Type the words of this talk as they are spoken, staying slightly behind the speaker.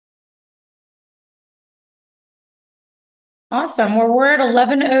Awesome. We're at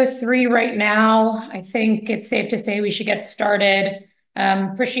 11:03 right now. I think it's safe to say we should get started.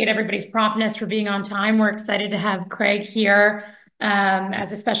 Appreciate everybody's promptness for being on time. We're excited to have Craig here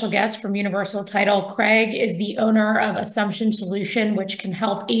as a special guest from Universal Title. Craig is the owner of Assumption Solution, which can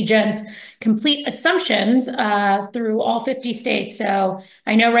help agents complete assumptions through all 50 states. So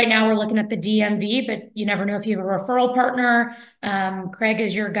I know right now we're looking at the DMV, but you never know if you have a referral partner. Craig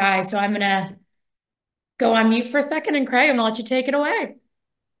is your guy. So I'm going to go on mute for a second, and Craig, I'm gonna let you take it away.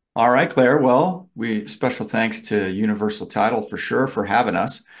 All right, Claire. Well, we special thanks to Universal Title for sure for having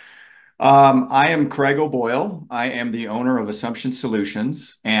us. I am Craig O'Boyle. I am the owner of Assumption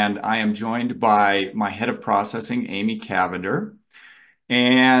Solutions, and I am joined by my head of processing, Amy Cavender.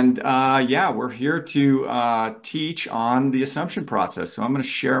 And yeah, we're here to teach on the assumption process. So I'm going to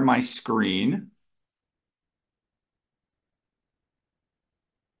share my screen.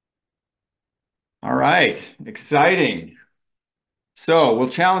 All right, exciting. So we'll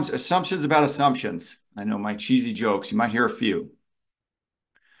challenge assumptions about assumptions. I know my cheesy jokes. You might hear a few.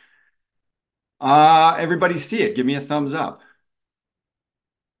 Everybody see it? Give me a thumbs up.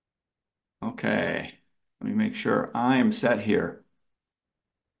 Okay, let me make sure I am set here.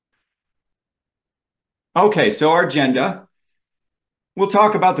 Okay, so our agenda, we'll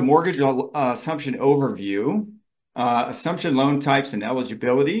talk about the mortgage assumption overview, assumption loan types and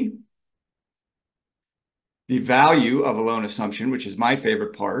eligibility, the value of a loan assumption, which is my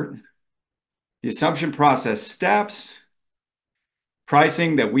favorite part, the assumption process steps,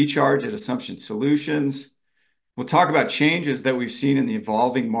 pricing that we charge at Assumption Solutions. We'll talk about changes that we've seen in the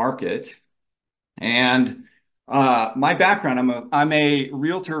evolving market. And my background, I'm a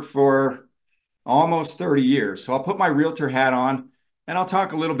realtor for almost 30 years. So I'll put my realtor hat on and I'll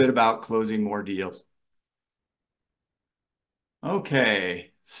talk a little bit about closing more deals.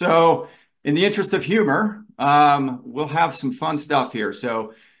 Okay, so in the interest of humor, we'll have some fun stuff here.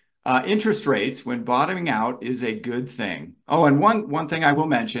 So interest rates when bottoming out is a good thing. Oh, and one thing I will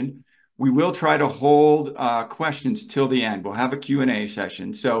mention, we will try to hold questions till the end. We'll have a Q&A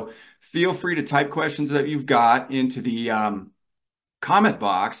session. So feel free to type questions that you've got into the comment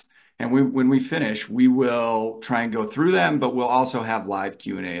box. And when we finish, we will try and go through them, but we'll also have live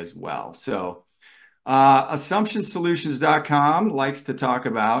Q&A as well. So AssumptionSolutions.com likes to talk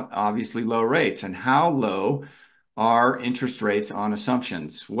about, obviously, low rates and how low are interest rates on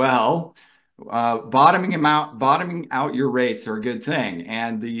assumptions. Well, bottoming out your rates are a good thing.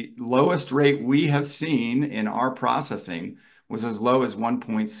 And the lowest rate we have seen in our processing was as low as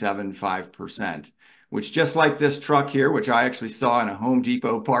 1.75%, which just like this truck here, which I actually saw in a Home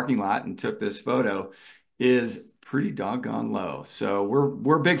Depot parking lot and took this photo, is pretty doggone low. So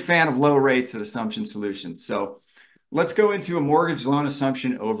we're a big fan of low rates at Assumption Solutions. So let's go into a mortgage loan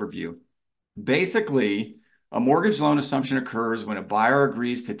assumption overview. Basically, a mortgage loan assumption occurs when a buyer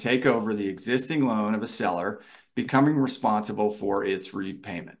agrees to take over the existing loan of a seller, becoming responsible for its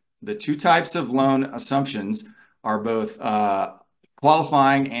repayment. The two types of loan assumptions are both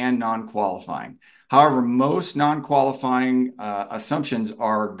qualifying and non-qualifying. However, most non-qualifying assumptions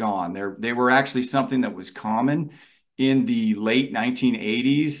are gone. They were actually something that was common in the late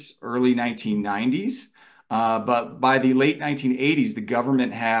 1980s, early 1990s. But by the late 1980s, the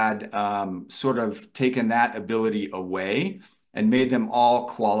government had sort of taken that ability away and made them all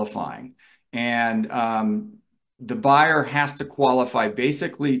qualifying. And the buyer has to qualify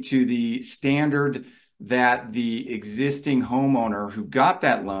basically to the standard that the existing homeowner who got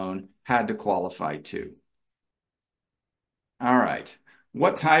that loan had to qualify to. All right.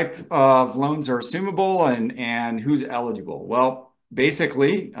 What type of loans are assumable and who's eligible? Well,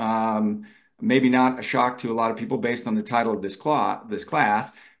 basically, maybe not a shock to a lot of people based on the title of this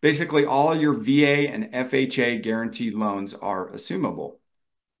class. Basically, all your VA and FHA guaranteed loans are assumable.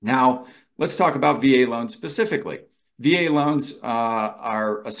 Now, let's talk about VA loans specifically. VA loans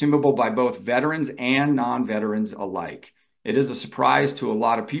are assumable by both veterans and non-veterans alike. It is a surprise to a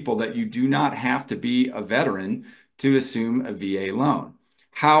lot of people that you do not have to be a veteran to assume a VA loan.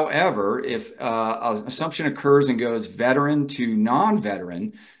 However, if an assumption occurs and goes veteran to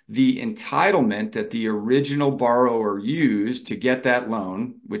non-veteran, the entitlement that the original borrower used to get that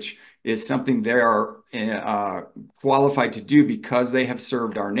loan, which is something they are qualified to do because they have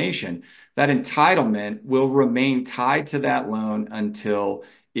served our nation, that entitlement will remain tied to that loan until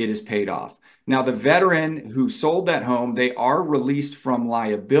it is paid off. Now, the veteran who sold that home, they are released from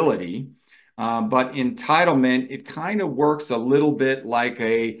liability, but entitlement, it kind of works a little bit like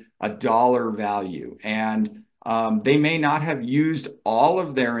a dollar value. And they may not have used all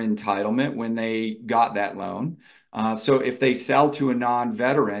of their entitlement when they got that loan, So if they sell to a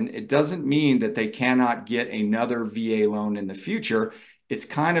non-veteran, it doesn't mean that they cannot get another VA loan in the future. It's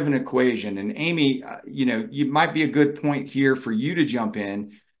kind of an equation. And Amy, you might be a good point here for you to jump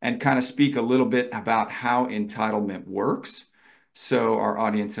in and kind of speak a little bit about how entitlement works so our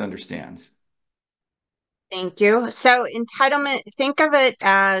audience understands. Thank you. So, entitlement, think of it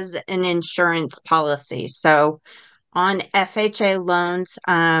as an insurance policy. So, on FHA loans,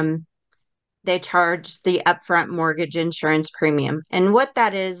 they charge the upfront mortgage insurance premium. And what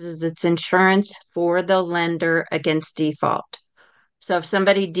that is it's insurance for the lender against default. So, if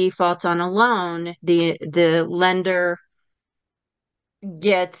somebody defaults on a loan, the lender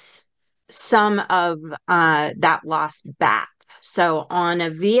gets some of that loss back. So, on a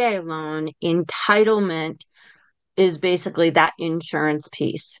VA loan, entitlement is basically that insurance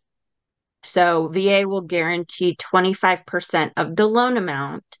piece. So VA will guarantee 25% of the loan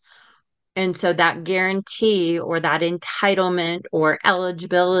amount. And so that guarantee or that entitlement or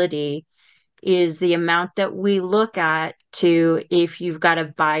eligibility is the amount that we look at to, if you've got a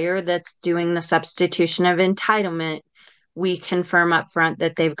buyer that's doing the substitution of entitlement, we confirm up front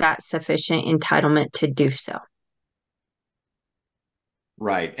that they've got sufficient entitlement to do so.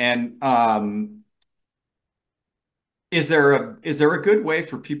 Right. And is there a good way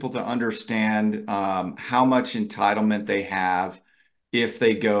for people to understand how much entitlement they have if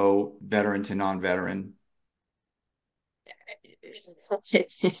they go veteran to non-veteran?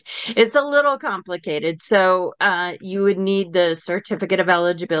 It's a little complicated. So you would need the certificate of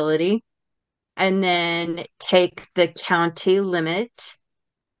eligibility and then take the county limit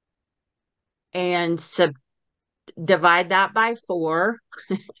and divide that by 4,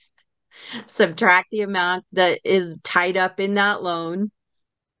 subtract the amount that is tied up in that loan.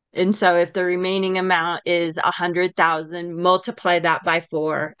 And so if the remaining amount is 100,000, multiply that by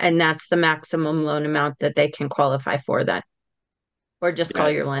 4, and that's the maximum loan amount that they can qualify for then. Or just call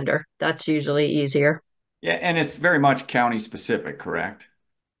Yeah. your lender. That's usually easier. Yeah, and it's very much county specific, correct?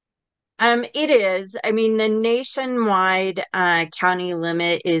 It is. I mean, the nationwide county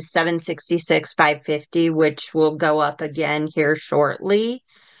limit is 766,550, which will go up again here shortly.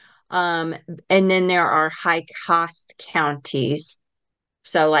 Um, and then there are high cost counties.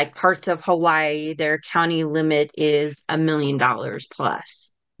 So, like parts of Hawaii, their county limit is $1 million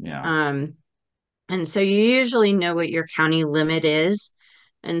plus. Yeah. Um, and so you usually know what your county limit is.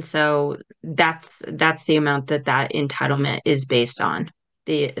 And so that's the amount that that entitlement is based on,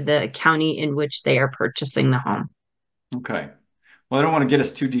 the county in which they are purchasing the home. Okay. Well, I don't want to get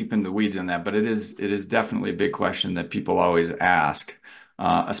us too deep in the weeds on that, but it is definitely a big question that people always ask,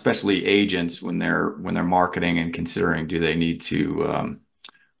 especially agents when they're marketing and considering do they need to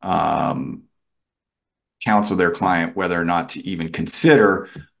um, counsel their client whether or not to even consider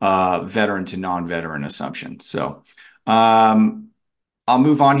veteran to non-veteran assumption. So I'll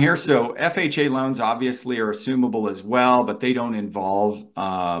move on here. So FHA loans obviously are assumable as well, but they don't involve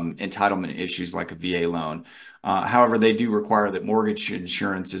entitlement issues like a VA loan. However, they do require that mortgage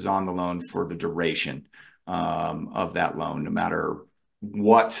insurance is on the loan for the duration of that loan, no matter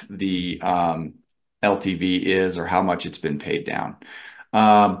what the LTV is or how much it's been paid down.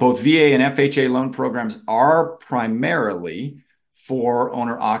 Both VA and FHA loan programs are primarily for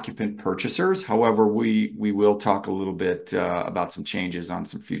owner-occupant purchasers. However, we will talk a little bit about some changes on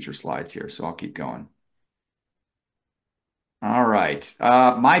some future slides here, so I'll keep going. All right,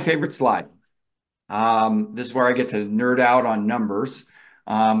 my favorite slide. This is where I get to nerd out on numbers.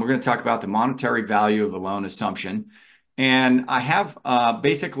 We're going to talk about the monetary value of a loan assumption. And I have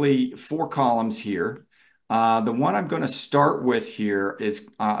basically 4 columns here. The one I'm going to start with here is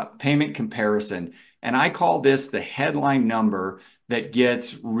payment comparison. And I call this the headline number that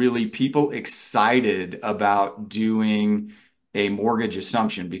gets really people excited about doing a mortgage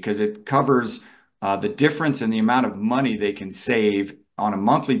assumption because it covers the difference in the amount of money they can save on a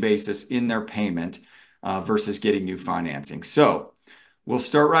monthly basis in their payment versus getting new financing. So we'll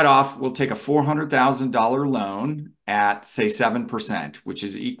start right off. We'll take a $400,000 loan at, say, 7%, which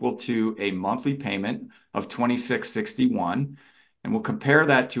is equal to a monthly payment of $26.61. And we'll compare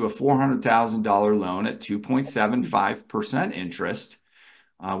that to a $400,000 loan at 2.75% interest,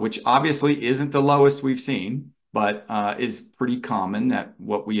 which obviously isn't the lowest we've seen, but is pretty common that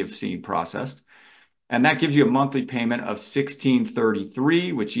what we have seen processed. And that gives you a monthly payment of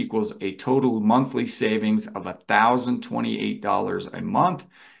 $1,633, which equals a total monthly savings of $1,028 a month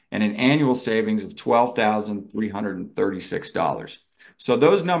and an annual savings of $12,336. So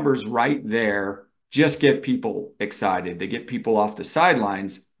those numbers right there just get people excited. They get people off the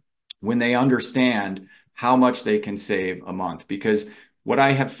sidelines when they understand how much they can save a month, because what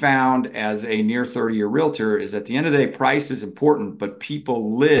I have found as a near 30-year realtor is at the end of the day, price is important, but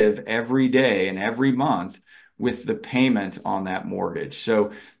people live every day and every month with the payment on that mortgage.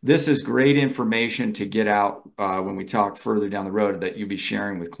 So this is great information to get out when we talk further down the road that you'll be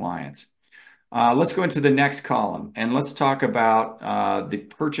sharing with clients. Let's go into the next column and let's talk about the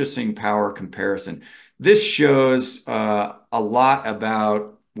purchasing power comparison. This shows a lot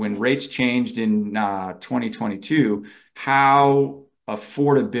about when rates changed in 2022, how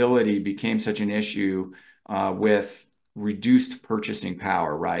affordability became such an issue with reduced purchasing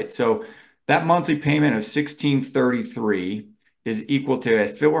power, right? So that monthly payment of $1,633 is equal to a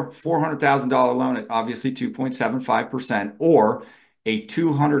 $400,000 loan at obviously 2.75%, or a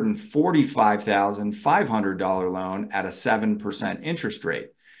 $245,500 loan at a 7% interest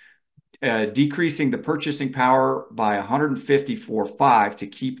rate, decreasing the purchasing power by $154,500 to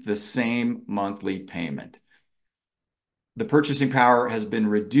keep the same monthly payment. The purchasing power has been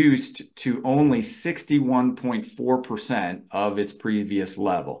reduced to only 61.4% of its previous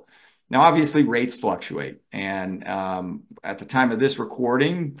level. Now, obviously, rates fluctuate. And at the time of this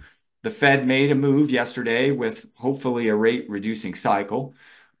recording, the Fed made a move yesterday with hopefully a rate reducing cycle.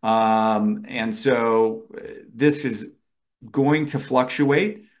 And so this is going to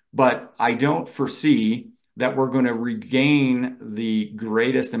fluctuate, but I don't foresee that we're going to regain the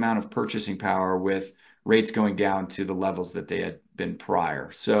greatest amount of purchasing power with rates going down to the levels that they had been prior.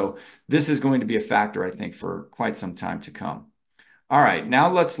 So this is going to be a factor, I think, for quite some time to come. All right, now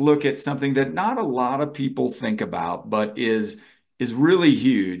let's look at something that not a lot of people think about, but is really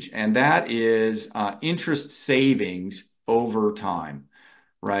huge, and that is interest savings over time,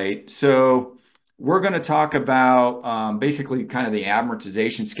 right? So we're going to talk about basically kind of the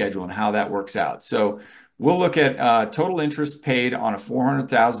amortization schedule and how that works out. So we'll look at total interest paid on a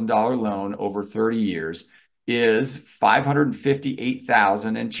 $400,000 loan over 30 years is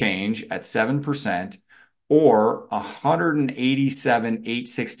 $558,000 and change at 7%, or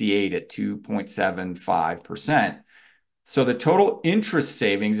 $187,868 at 2.75%. So the total interest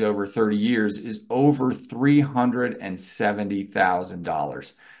savings over 30 years is over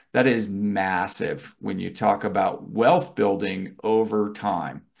 $370,000. That is massive when you talk about wealth building over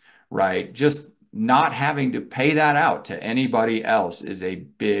time, right? Just not having to pay that out to anybody else is a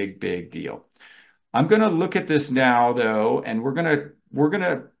big, big deal. I'm going to look at this now, though, and we're going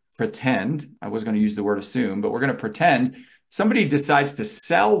to pretend, I was going to use the word assume, but we're going to pretend somebody decides to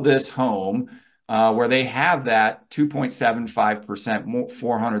sell this home where they have that 2.75%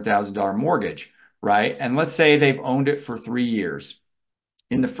 $400,000 mortgage, right? And let's say they've owned it for 3 years.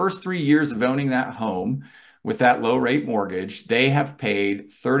 In the first 3 years of owning that home with that low rate mortgage, they have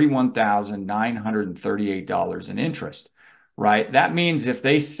paid $31,938 in interest, right? That means if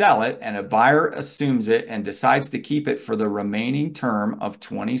they sell it and a buyer assumes it and decides to keep it for the remaining term of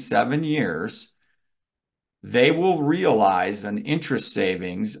 27 years, they will realize an interest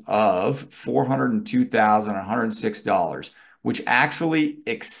savings of $402,106, which actually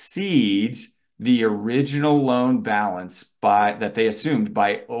exceeds the original loan balance that they assumed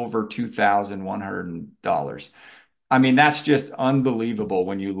by over $2,100. I mean, that's just unbelievable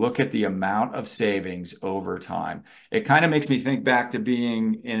when you look at the amount of savings over time. It kind of makes me think back to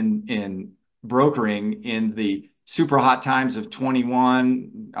being in brokering in the super hot times of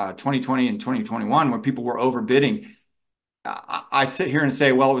 2020 and 2021, when people were overbidding. I sit here and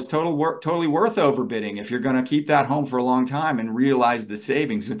say, well, it was totally worth overbidding if you're going to keep that home for a long time and realize the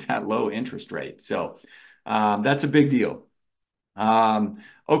savings with that low interest rate. So that's a big deal.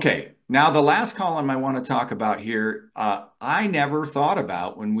 Okay, now the last column I want to talk about here, I never thought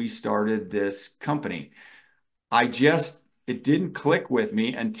about when we started this company. It didn't click with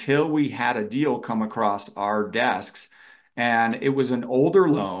me until we had a deal come across our desks, and it was an older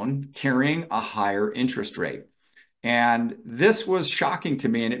loan carrying a higher interest rate. And this was shocking to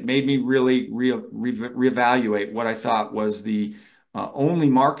me, and it made me really reevaluate what I thought was the only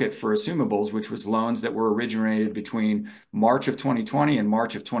market for assumables, which was loans that were originated between March of 2020 and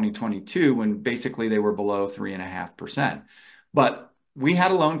March of 2022, when basically they were below 3.5%. But we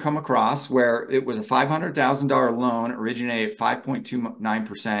had a loan come across where it was a $500,000 loan, originated at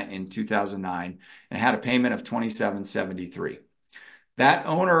 5.29% in 2009, and had a payment of $2,773. That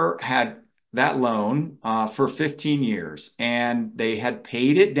owner had that loan for 15 years, and they had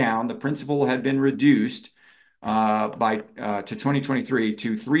paid it down. The principal had been reduced to 2023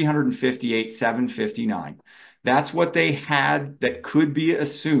 to $358,759. That's what they had that could be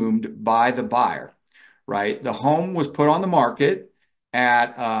assumed by the buyer, right? The home was put on the market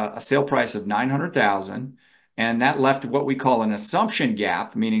at a sale price of $900,000, and that left what we call an assumption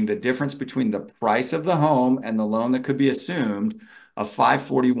gap, meaning the difference between the price of the home and the loan that could be assumed, of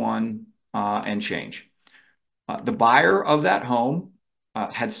 541 and change. The buyer of that home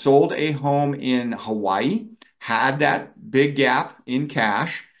had sold a home in Hawaii, had that big gap in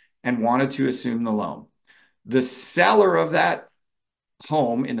cash, and wanted to assume the loan. The seller of that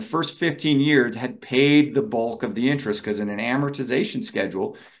home in the first 15 years had paid the bulk of the interest because in an amortization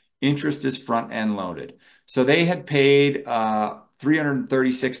schedule, interest is front end loaded. So they had paid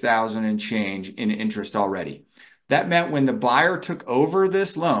 336,000 and change in interest already. That meant when the buyer took over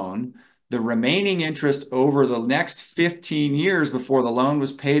this loan, the remaining interest over the next 15 years before the loan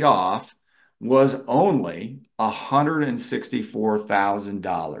was paid off was only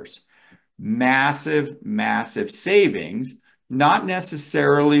 $164,000. Massive, massive savings, not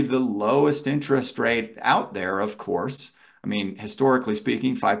necessarily the lowest interest rate out there, of course. I mean, historically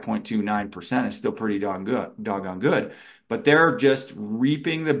speaking, 5.29% is still pretty doggone good, but they're just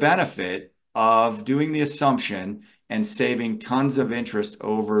reaping the benefit of doing the assumption and saving tons of interest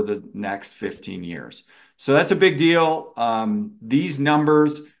over the next 15 years. So that's a big deal. These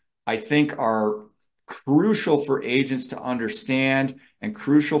numbers, I think, are crucial for agents to understand and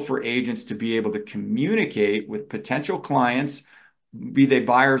crucial for agents to be able to communicate with potential clients, be they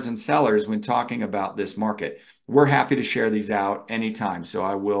buyers and sellers, when talking about this market. We're happy to share these out anytime, so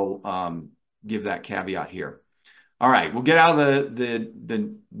I will give that caveat here. All right, we'll get out of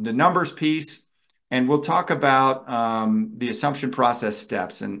the numbers piece, and we'll talk about the assumption process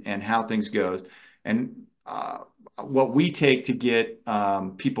steps and how things goes, and what we take to get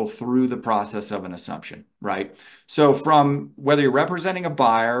people through the process of an assumption, right? So from whether you're representing a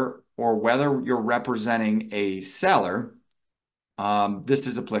buyer or whether you're representing a seller, this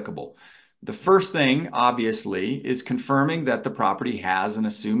is applicable. The first thing, obviously, is confirming that the property has an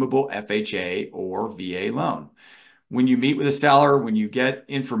assumable FHA or VA loan. When you meet with a seller, when you get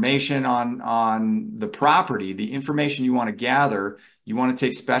information on the property, the information you want to gather, you want to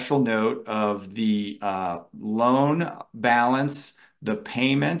take special note of the loan balance, the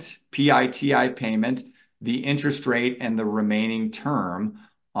payment, PITI payment, the interest rate, and the remaining term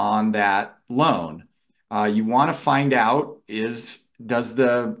on that loan. You want to find out does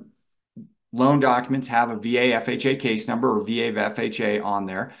the loan documents have a VA FHA case number or VA FHA on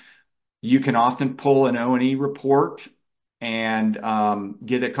there? You can often pull an O&E report and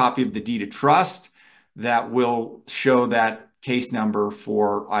get a copy of the deed of trust that will show that case number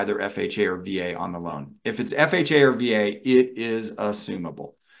for either FHA or VA on the loan. If it's FHA or VA, it is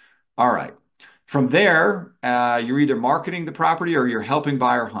assumable. All right. From there, you're either marketing the property or you're helping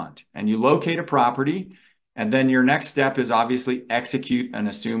buyer hunt, and you locate a property, and then your next step is obviously execute an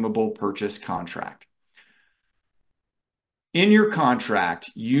assumable purchase contract. In your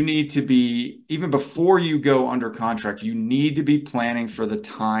contract, you need to be, even before you go under contract, you need to be planning for the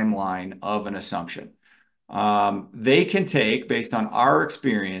timeline of an assumption. They can take, based on our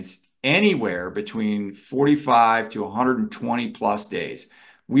experience, anywhere between 45 to 120 plus days.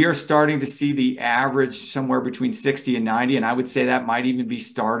 We are starting to see the average somewhere between 60 and 90, and I would say that might even be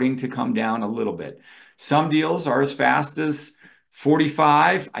starting to come down a little bit. Some deals are as fast as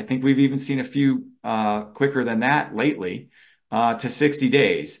 45. I think we've even seen a few quicker than that lately, to 60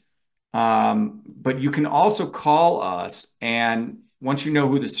 days. But you can also call us, and once you know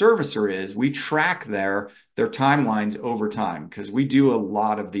who the servicer is, we track their timelines over time because we do a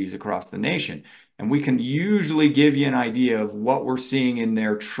lot of these across the nation. And we can usually give you an idea of what we're seeing in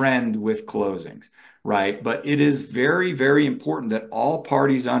their trend with closings, right? But it is very, very important that all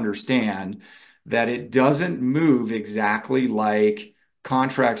parties understand that it doesn't move exactly like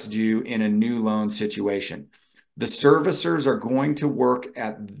contracts do in a new loan situation. The servicers are going to work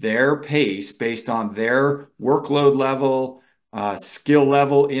at their pace based on their workload level, skill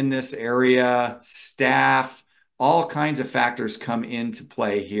level in this area, staff, all kinds of factors come into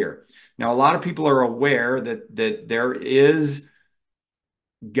play here. Now, a lot of people are aware that there is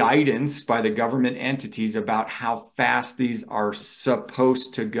guidance by the government entities about how fast these are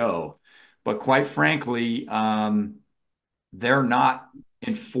supposed to go. But quite frankly, they're not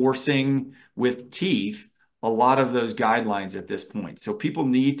enforcing with teeth a lot of those guidelines at this point. So people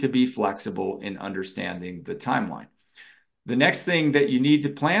need to be flexible in understanding the timeline. The next thing that you need to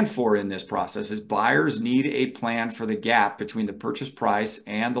plan for in this process is buyers need a plan for the gap between the purchase price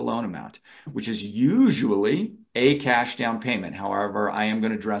and the loan amount, which is usually a cash down payment. However, I am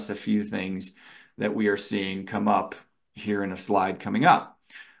going to address a few things that we are seeing come up here in a slide coming up.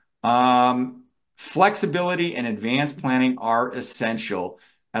 Flexibility and advanced planning are essential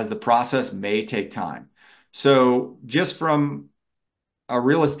as the process may take time. So just from a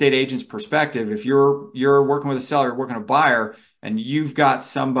real estate agent's perspective, if you're working with a seller, working with a buyer, and you've got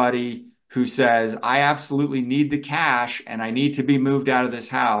somebody who says, I absolutely need the cash and I need to be moved out of this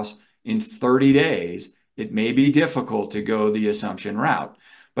house in 30 days, it may be difficult to go the assumption route.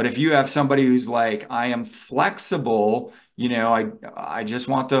 But if you have somebody who's like, I am flexible, I just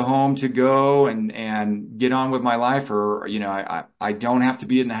want the home to go and get on with my life, or, I don't have to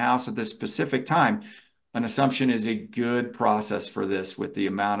be in the house at this specific time. An assumption is a good process for this, with the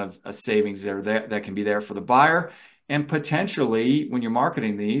amount of savings there that can be there for the buyer, and potentially, when you're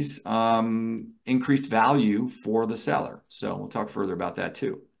marketing these, increased value for the seller. So we'll talk further about that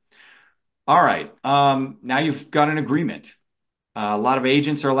too. All right. Now you've got an agreement. A lot of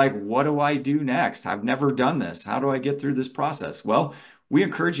agents are like, what do I do next? I've never done this. How do I get through this process? Well, we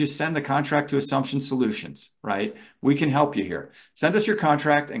encourage you to send the contract to Assumption Solutions, right? We can help you here. Send us your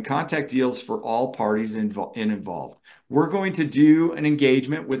contract and contact deals for all parties involved. We're going to do an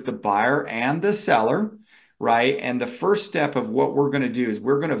engagement with the buyer and the seller, right? And the first step of what we're going to do is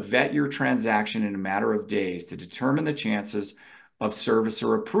we're going to vet your transaction in a matter of days to determine the chances of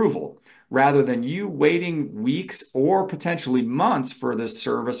servicer approval, rather than you waiting weeks or potentially months for the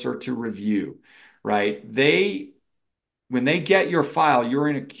servicer to review, right? When they get your file, you're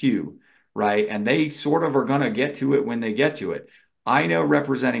in a queue, right? And they sort of are going to get to it when they get to it. I know,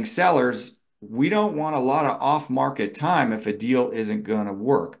 representing sellers, we don't want a lot of off-market time if a deal isn't going to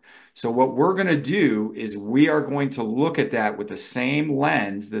work. So what we're going to do is we are going to look at that with the same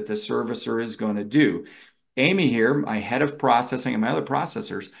lens that the servicer is going to do. Amy here, my head of processing and my other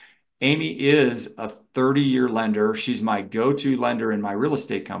processors, Amy is a 30-year lender. She's my go-to lender in my real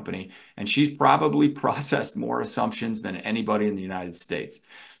estate company, and she's probably processed more assumptions than anybody in the United States.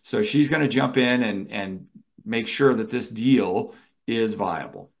 So she's going to jump in and make sure that this deal is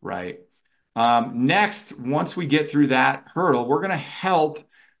viable, right? Next, once we get through that hurdle, we're going to help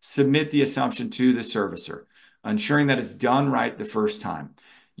submit the assumption to the servicer, ensuring that it's done right the first time.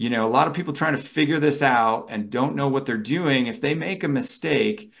 A lot of people trying to figure this out and don't know what they're doing. If they make a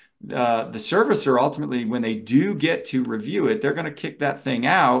mistake, the servicer ultimately, when they do get to review it, they're going to kick that thing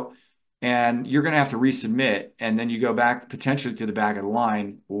out, and you're going to have to resubmit. And then you go back potentially to the back of the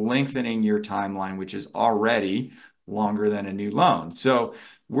line, lengthening your timeline, which is already longer than a new loan. So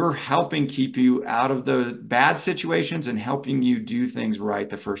we're helping keep you out of the bad situations and helping you do things right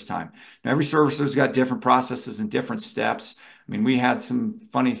the first time. Now, every servicer's got different processes and different steps. I mean, we had some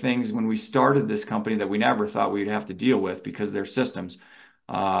funny things when we started this company that we never thought we'd have to deal with because of their systems.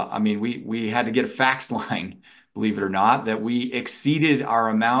 We had to get a fax line, believe it or not, that we exceeded our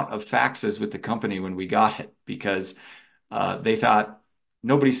amount of faxes with the company when we got it, because they thought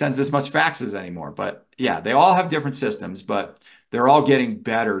nobody sends this much faxes anymore. But yeah, they all have different systems, but they're all getting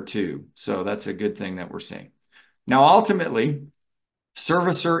better too. So that's a good thing that we're seeing. Now, ultimately,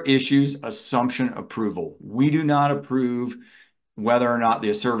 servicer issues assumption approval. We do not approve whether or not the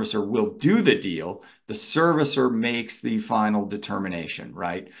servicer will do the deal. The servicer makes the final determination,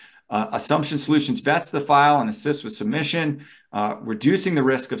 right? Assumption Solutions vets the file and assists with submission, reducing the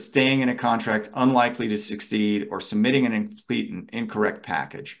risk of staying in a contract unlikely to succeed or submitting an incomplete and incorrect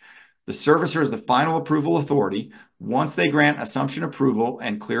package. The servicer is the final approval authority. Once they grant assumption approval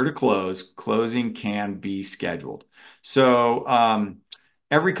and clear to close, closing can be scheduled. So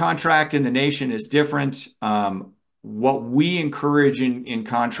every contract in the nation is different. What we encourage in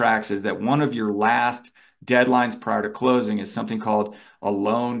contracts is that one of your last deadlines prior to closing is something called a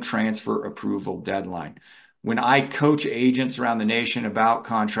loan transfer approval deadline. When I coach agents around the nation about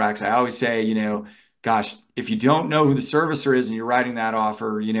contracts, I always say, gosh, if you don't know who the servicer is and you're writing that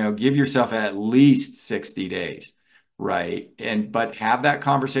offer, give yourself at least 60 days, right? But have that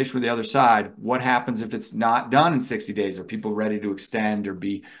conversation with the other side. What happens if it's not done in 60 days? Are people ready to extend or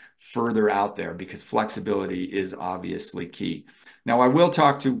be further out there? Because flexibility is obviously key. Now, I will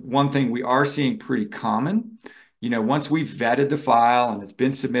talk to one thing we are seeing pretty common. Once we've vetted the file and it's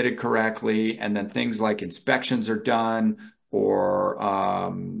been submitted correctly, and then things like inspections are done or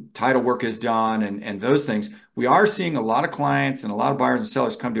title work is done and those things, we are seeing a lot of clients and a lot of buyers and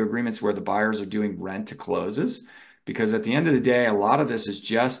sellers come to agreements where the buyers are doing rent to closes. Because at the end of the day, a lot of this is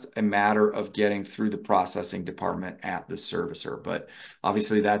just a matter of getting through the processing department at the servicer. But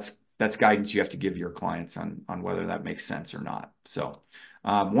obviously, that's guidance you have to give your clients on whether that makes sense or not. So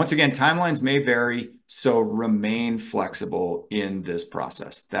once again, timelines may vary, so remain flexible in this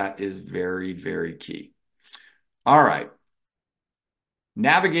process. That is very, very key. All right.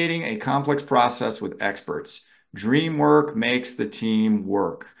 Navigating a complex process with experts. Dream work makes the team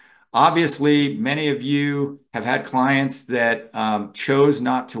work. Obviously, many of you have had clients that chose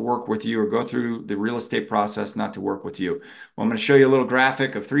not to work with you or go through the real estate process not to work with you. Well, I'm going to show you a little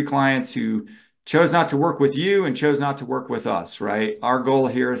graphic of 3 clients who chose not to work with you and chose not to work with us, right? Our goal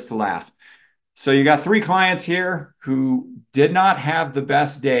here is to laugh. So you got 3 clients here who did not have the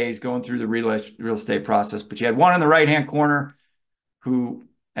best days going through the real estate process, but you had one in the right-hand corner who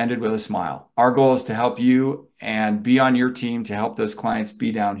ended with a smile. Our goal is to help you and be on your team to help those clients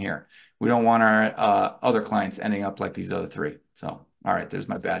be down here. We don't want our other clients ending up like these other 3. So, all right, there's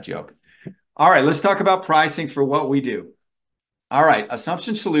my bad joke. All right, let's talk about pricing for what we do. All right,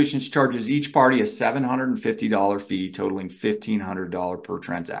 Assumption Solutions charges each party a $750 fee totaling $1,500 per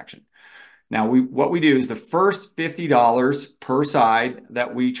transaction. Now, what we do is the first $50 per side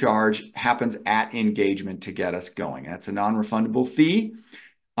that we charge happens at engagement to get us going. That's a non-refundable fee,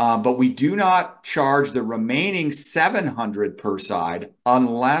 but we do not charge the remaining $700 per side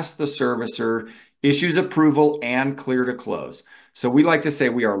unless the servicer issues approval and clear to close. So we like to say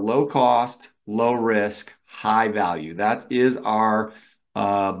we are low cost, low risk, high value. That is our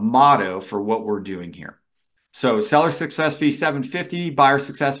motto for what we're doing here. So seller success fee $750, buyer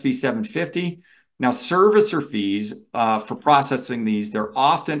success fee $750. Now servicer fees for processing these, they're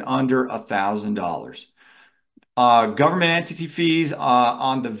often under $1,000. Government entity fees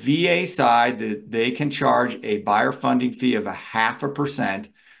on the VA side, they can charge a buyer funding fee of 0.5%,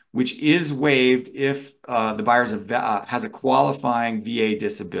 which is waived if the buyer has a qualifying VA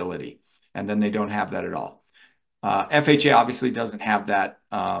disability, and then they don't have that at all. FHA obviously doesn't have that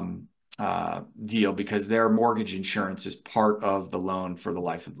deal because their mortgage insurance is part of the loan for the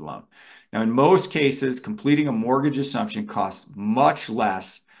life of the loan. Now, in most cases, completing a mortgage assumption costs much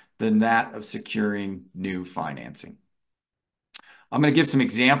less than that of securing new financing. I'm going to give some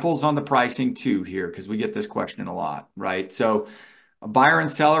examples on the pricing too here because we get this question a lot, right? So a buyer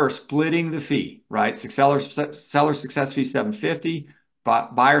and seller are splitting the fee, right? Seller success fee $750,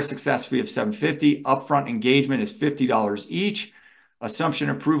 buyer success fee of $750. Upfront engagement is $50 each. Assumption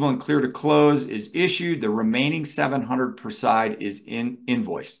approval and clear to close is issued. The remaining $700 per side is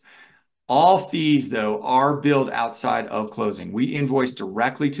invoiced. All fees, though, are billed outside of closing. We invoice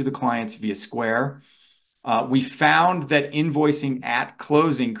directly to the clients via Square. We found that invoicing at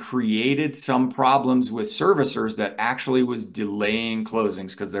closing created some problems with servicers that actually was delaying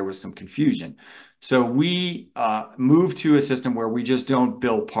closings because there was some confusion. So we moved to a system where we just don't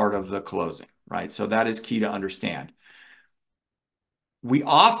bill part of the closing, right? So that is key to understand. We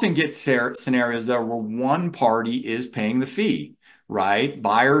often get scenarios there where one party is paying the fee, right?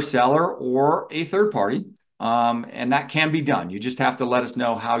 Buyer, seller, or a third party. And that can be done. You just have to let us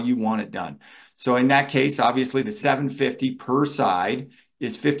know how you want it done. So in that case, obviously the $750 per side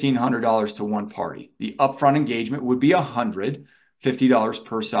is $1,500 to one party. The upfront engagement would be $150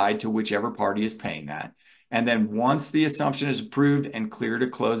 per side to whichever party is paying that. And then once the assumption is approved and clear to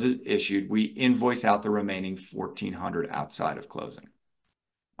close is issued, we invoice out the remaining $1,400 outside of closing.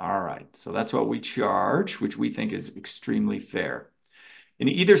 All right, so that's what we charge, which we think is extremely fair. In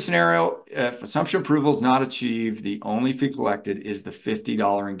either scenario, if assumption approval is not achieved, the only fee collected is the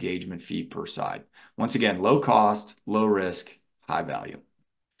 $50 engagement fee per side. Once again, low cost, low risk, high value.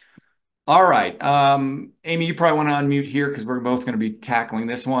 All right, Amy, you probably want to unmute here because we're both going to be tackling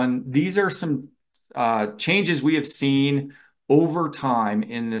this one. These are some changes we have seen over time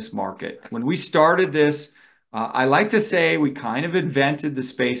in this market. When we started this, I like to say we kind of invented the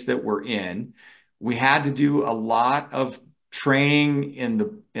space that we're in. We had to do a lot of training in the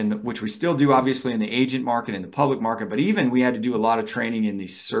which we still do obviously in the agent market, in the public market, but even we had to do a lot of training in the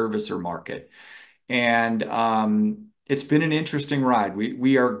servicer market. And it's been an interesting ride.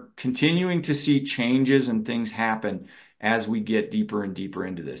 We are continuing to see changes and things happen as we get deeper and deeper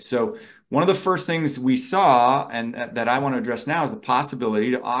into this. So one of the first things we saw and that I want to address now is the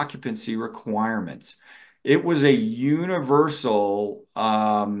possibility to occupancy requirements. It was a universal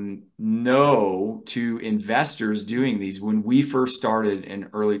no to investors doing these when we first started in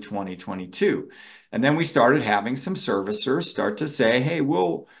early 2022. And then we started having some servicers start to say, hey,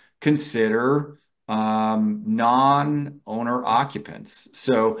 we'll consider non-owner occupants.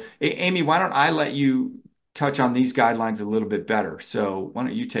 So, Amy, why don't I let you touch on these guidelines a little bit better? So why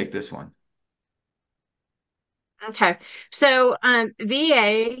don't you take this one? Okay. So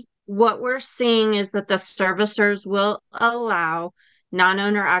VA, what we're seeing is that the servicers will allow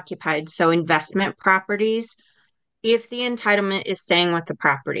non-owner occupied, so investment properties, if the entitlement is staying with the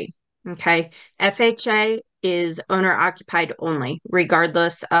property. Okay. FHA is owner occupied only,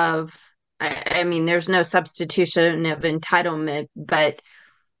 regardless of, I mean, there's no substitution of entitlement, but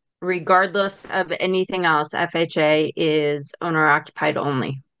regardless of anything else, FHA is owner occupied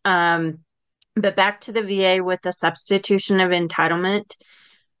only. But back to the VA with the substitution of entitlement,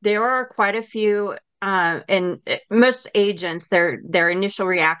 there are quite a few, and most agents, their initial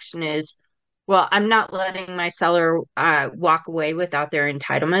reaction is, Well, I'm not letting my seller walk away without their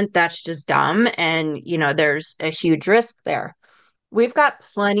entitlement. That's just dumb. And, there's a huge risk there. We've got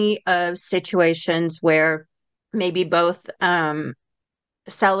plenty of situations where maybe both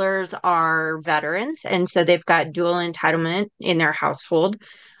sellers are veterans, and so they've got dual entitlement in their household.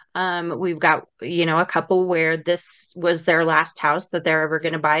 We've got, a couple where this was their last house that they're ever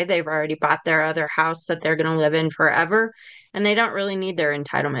going to buy. They've already bought their other house that they're going to live in forever, and they don't really need their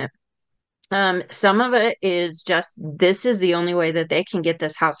entitlement. Some of it is just this is the only way that they can get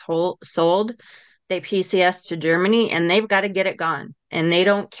this household sold. They PCS to Germany and they've got to get it gone. And they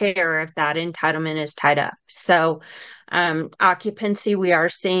don't care if that entitlement is tied up. So, occupancy, we are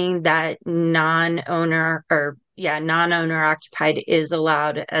seeing that non-owner occupied is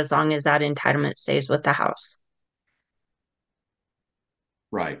allowed as long as that entitlement stays with the house.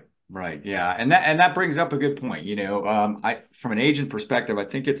 Right, right. Yeah. And that brings up a good point. From an agent perspective, I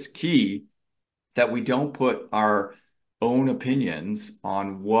think it's key that we don't put our own opinions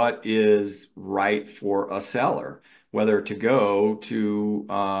on what is right for a seller, whether to go to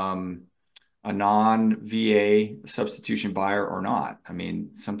a non-VA substitution buyer or not. I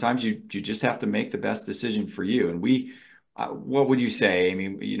mean, sometimes you just have to make the best decision for you. And what would you say? I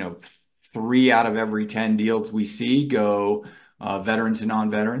mean, 3 out of every 10 deals we see go veteran to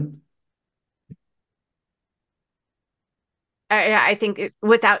non-veteran. I think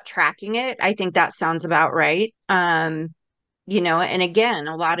without tracking it, I think that sounds about right. And again,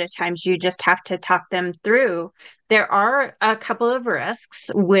 a lot of times you just have to talk them through. There are a couple of risks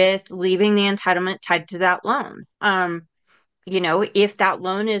with leaving the entitlement tied to that loan. If that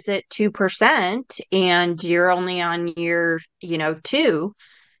loan is at 2% and you're only on year, 2,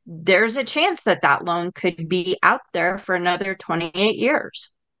 there's a chance that that loan could be out there for another 28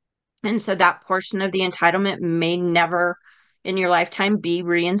 years. And so that portion of the entitlement may never in your lifetime be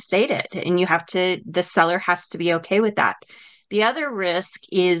reinstated. And the seller has to be okay with that. The other risk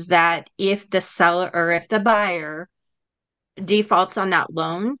is that if the seller or if the buyer defaults on that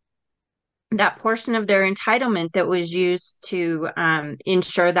loan, that portion of their entitlement that was used to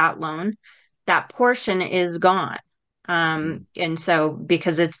insure that loan, that portion is gone. And so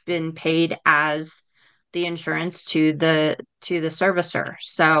because it's been paid as the insurance to the servicer.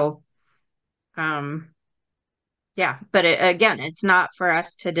 So yeah, but again, it's not for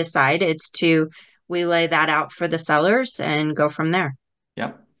us to decide. We lay that out for the sellers and go from there.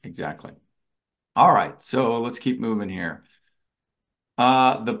 Yep, exactly. All right, so let's keep moving here.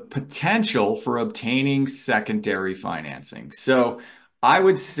 The potential for obtaining secondary financing. So I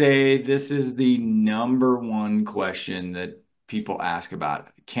would say this is the number one question that people ask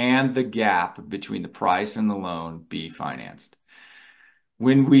about. Can the gap between the price and the loan be financed?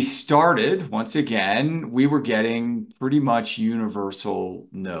 When we started, once again, we were getting pretty much universal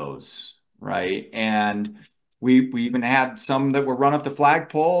no's, right? And we even had some that were run up the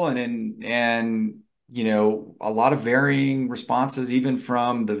flagpole and a lot of varying responses even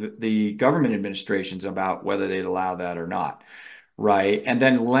from the government administrations about whether they'd allow that or not, right? And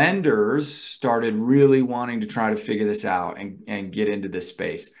then lenders started really wanting to try to figure this out and get into this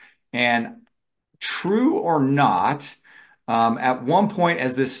space. And true or not, at one point,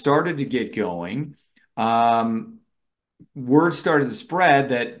 as this started to get going, word started to spread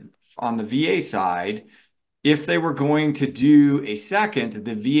that on the VA side, if they were going to do a second,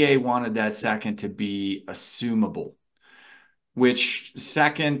 the VA wanted that second to be assumable, which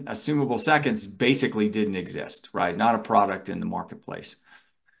assumable seconds basically didn't exist, right? Not a product in the marketplace.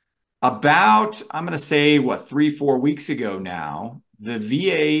 About, I'm going to say, 3-4 weeks ago now, the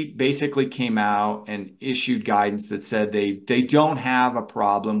VA basically came out and issued guidance that said they don't have a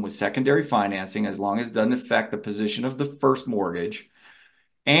problem with secondary financing as long as it doesn't affect the position of the first mortgage,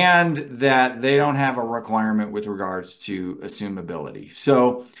 and that they don't have a requirement with regards to assumability.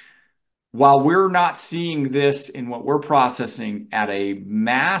 So while we're not seeing this in what we're processing at a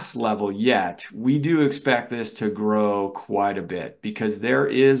mass level yet, we do expect this to grow quite a bit because there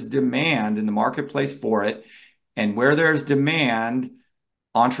is demand in the marketplace for it. And where there's demand,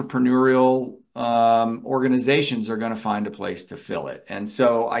 entrepreneurial organizations are going to find a place to fill it. And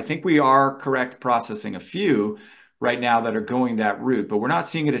so I think we are correct processing a few right now that are going that route, but we're not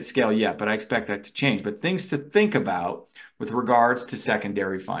seeing it at scale yet, but I expect that to change. But things to think about with regards to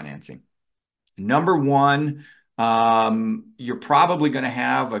secondary financing. Number one, you're probably going to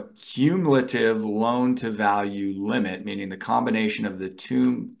have a cumulative loan to value limit, meaning the combination of the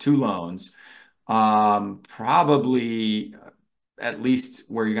two loans, probably at least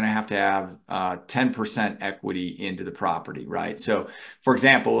where you're going to have 10% equity into the property, right? So, for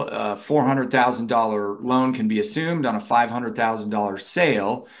example, a $400,000 loan can be assumed on a $500,000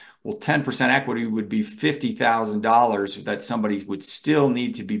 sale. Well, 10% equity would be $50,000 that somebody would still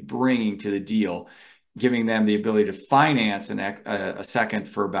need to be bringing to the deal, giving them the ability to finance a second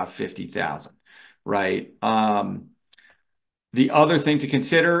for about 50,000, right? The other thing to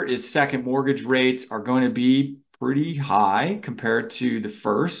consider is second mortgage rates are going to be pretty high compared to the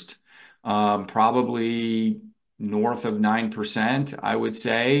first, probably north of 9%, I would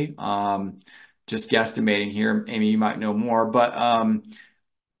say. Just guesstimating here. Amy, you might know more, but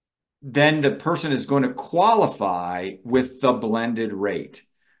then the person is going to qualify with the blended rate,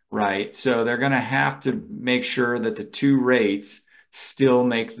 right? So they're going to have to make sure that the two rates still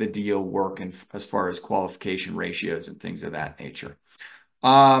make the deal work as far as qualification ratios and things of that nature.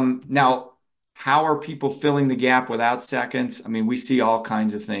 Now, how are people filling the gap without seconds? I mean, we see all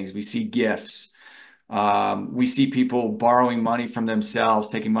kinds of things. We see gifts. We see people borrowing money from themselves,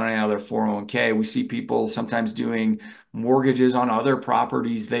 taking money out of their 401k. We see people sometimes doing mortgages on other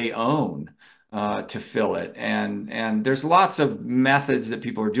properties they own to fill it. And there's lots of methods that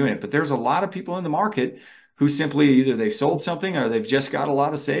people are doing it, but there's a lot of people in the market who simply either they've sold something or they've just got a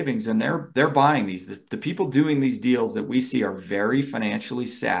lot of savings and they're buying these. The people doing these deals that we see are very financially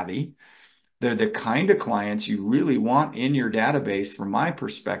savvy. They're the kind of clients you really want in your database from my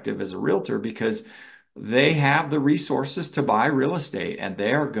perspective as a realtor, because they have the resources to buy real estate and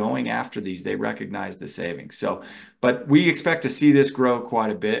they are going after these. They recognize the savings. So, but we expect to see this grow quite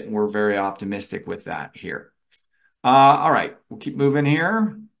a bit, and we're very optimistic with that here. All right, we'll keep moving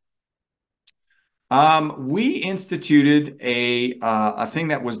here. We instituted a thing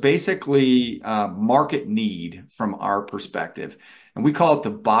that was basically market need from our perspective, and we call it the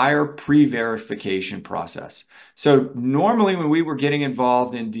buyer pre-verification process. So normally when we were getting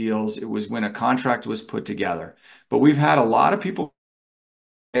involved in deals, it was when a contract was put together. But we've had a lot of people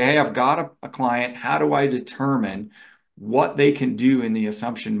say, hey, I've got a client. How do I determine what they can do in the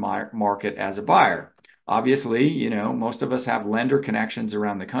assumption market as a buyer? Obviously, you know, most of us have lender connections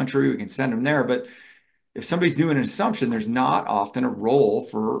around the country. We can send them there. But if somebody's doing an assumption, there's not often a role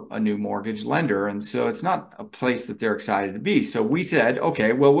for a new mortgage lender. And so it's not a place that they're excited to be. So we said,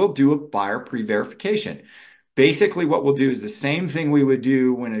 okay, well, we'll do a buyer pre-verification. Basically, what we'll do is the same thing we would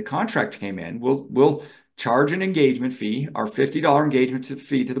do when a contract came in. We'll charge an engagement fee, our $50 engagement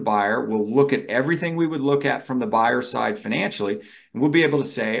fee to the buyer. We'll look at everything we would look at from the buyer side financially, and we'll be able to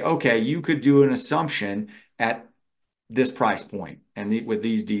say, okay, you could do an assumption at this price point and with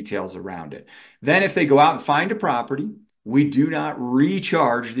these details around it. Then if they go out and find a property, we do not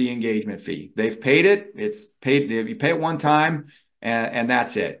recharge the engagement fee. They've paid it. It's paid. You pay it one time and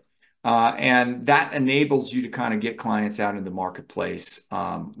that's it. And that enables you to kind of get clients out in the marketplace.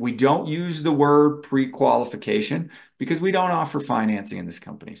 We don't use the word pre-qualification because we don't offer financing in this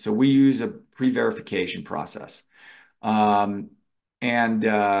company. So we use a pre-verification process. Yeah,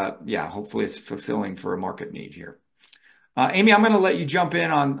 hopefully it's fulfilling for a market need here. Amy, I'm going to let you jump in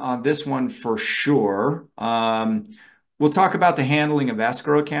on this one for sure. We'll talk about the handling of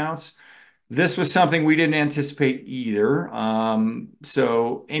escrow accounts. This was something we didn't anticipate either.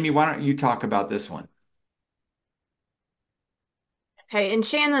 So, Amy, why don't you talk about this one? Okay, and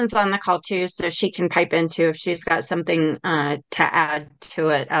Shannon's on the call too, so she can pipe in too if she's got something to add to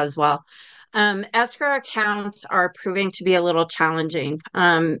it as well. Escrow accounts are proving to be a little challenging.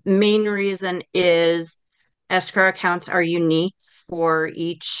 Main reason is escrow accounts are unique for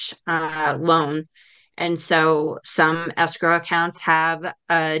each loan. And so some escrow accounts have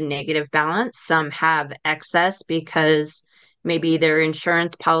a negative balance, some have excess because maybe their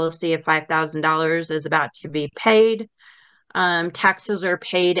insurance policy of $5,000 is about to be paid. Taxes are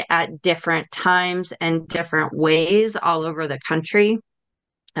paid at different times and different ways all over the country.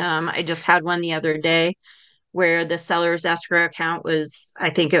 I just had one the other day where the seller's escrow account was, I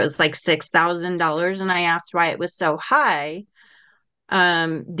think it was like $6,000. And I asked why it was so high.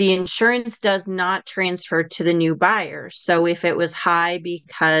 The insurance does not transfer to the new buyer. So if it was high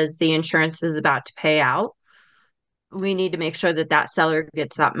because the insurance is about to pay out, we need to make sure that that seller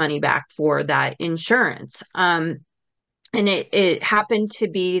gets that money back for that insurance. And it happened to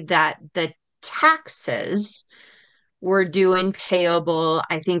be that the taxes were due and payable,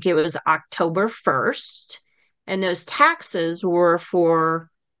 I think it was October 1st. And those taxes were for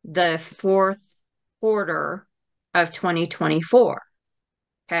the fourth quarter of 2024.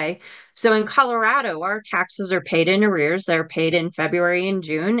 Okay. So in Colorado, our taxes are paid in arrears. They're paid in February and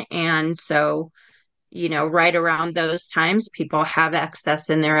June. And so, you know, right around those times, people have excess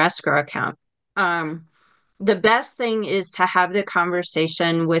in their escrow account. The best thing is to have the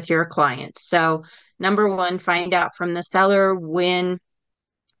conversation with your client. So number one, find out from the seller when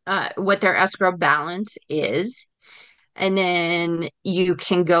what their escrow balance is. And then you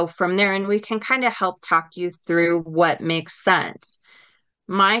can go from there, and we can kind of help talk you through what makes sense.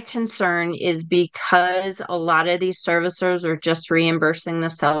 My concern is because a lot of these servicers are just reimbursing the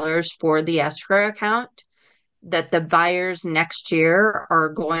sellers for the escrow account, that the buyers next year are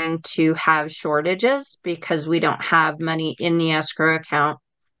going to have shortages because we don't have money in the escrow account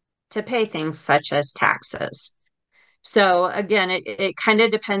to pay things such as taxes. So again, it kind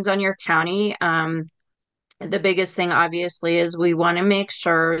of depends on your county. The biggest thing, obviously, is we want to make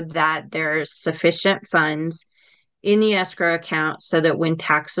sure that there's sufficient funds in the escrow account so that when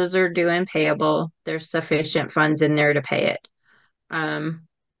taxes are due and payable, there's sufficient funds in there to pay it.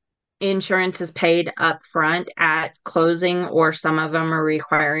 Insurance is paid up front at closing, or some of them are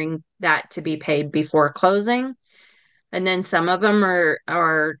requiring that to be paid before closing. And then some of them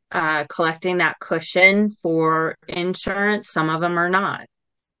are collecting that cushion for insurance. Some of them are not.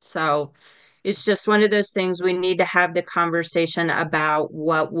 So it's just one of those things we need to have the conversation about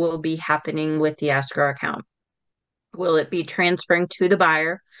what will be happening with the escrow account. Will it be transferring to the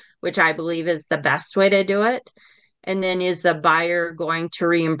buyer, which I believe is the best way to do it? And then is the buyer going to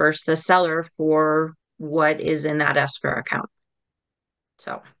reimburse the seller for what is in that escrow account?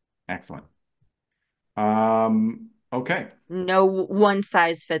 So, Excellent. Okay. no one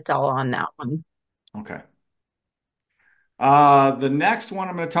size fits all on that one. Okay. The next one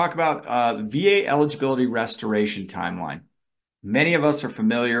I'm going to talk about, the VA eligibility restoration timeline. Many of us are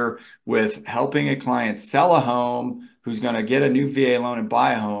familiar with helping a client sell a home who's going to get a new VA loan and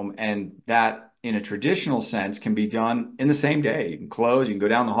buy a home, and that in a traditional sense can be done in the same day. You can close, you can go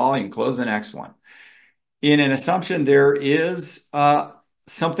down the hall, you can close the next one. In an assumption, there is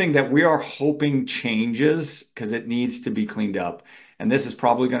something that we are hoping changes because it needs to be cleaned up. And this is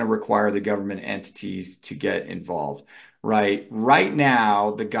probably going to require the government entities to get involved, right? Right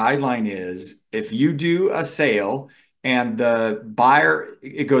now, the guideline is if you do a sale and the buyer,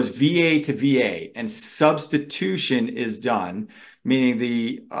 it goes VA to VA and substitution is done, meaning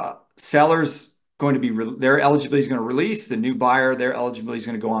the seller's going to be, their eligibility is going to release, the new buyer, their eligibility is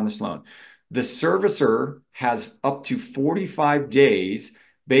going to go on this loan. The servicer has up to 45 days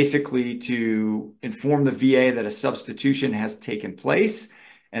basically to inform the VA that a substitution has taken place,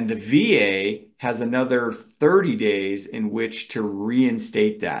 and the VA has another 30 days in which to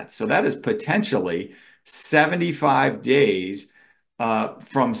reinstate that. So that is potentially 75 days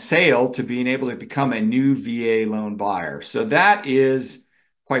from sale to being able to become a new VA loan buyer. So that is,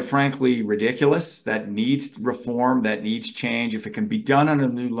 quite frankly, ridiculous. That needs reform, that needs change. If it can be done on a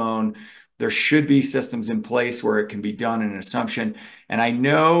new loan, there should be systems in place where it can be done in an assumption. And I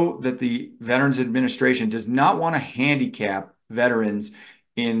know that the Veterans Administration does not want to handicap veterans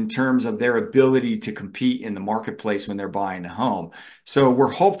in terms of their ability to compete in the marketplace when they're buying a home. So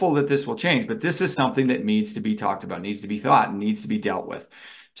we're hopeful that this will change, but this is something that needs to be talked about, needs to be thought, and needs to be dealt with.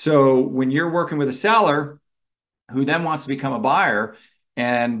 So when you're working with a seller who then wants to become a buyer,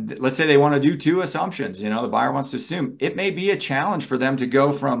 and let's say they want to do two assumptions, the buyer wants to assume, it may be a challenge for them to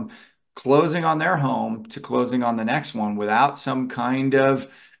go from closing on their home to closing on the next one without some kind of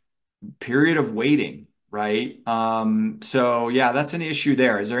period of waiting, right? So yeah, that's an issue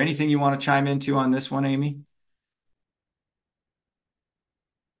there. Is there anything you want to chime into on this one, Amy?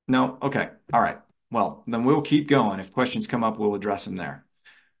 No? Okay. All right. Well, then we'll keep going. If questions come up, we'll address them there.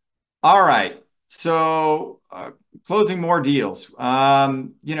 All right. So closing more deals.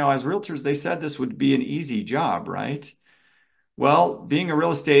 As realtors, they said this would be an easy job, right? Well, being a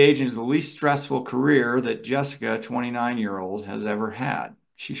real estate agent is the least stressful career that Jessica, 29-year-old, has ever had.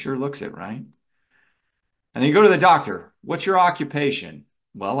 She sure looks it, right? And then you go to the doctor. What's your occupation?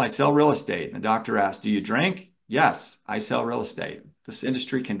 Well, I sell real estate. And the doctor asks, do you drink? Yes, I sell real estate. This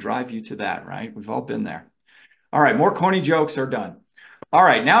industry can drive you to that, right? We've all been there. All right, more corny jokes are done. All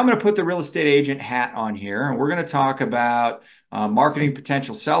right, now I'm going to put the real estate agent hat on here, and we're going to talk about marketing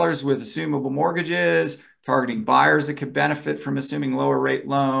potential sellers with assumable mortgages, targeting buyers that could benefit from assuming lower rate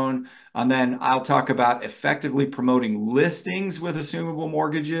loan. And then I'll talk about effectively promoting listings with assumable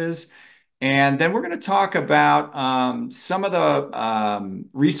mortgages. And then we're going to talk about some of the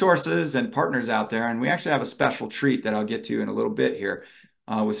resources and partners out there. And we actually have a special treat that I'll get to in a little bit here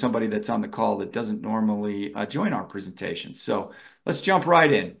with somebody that's on the call that doesn't normally join our presentation. So let's jump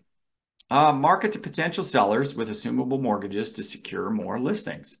right in. Market to potential sellers with assumable mortgages to secure more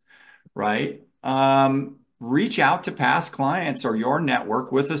listings, right? Reach out to past clients or your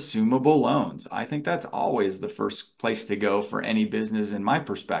network with assumable loans. I think that's always the first place to go for any business in my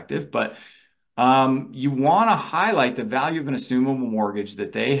perspective, but you want to highlight the value of an assumable mortgage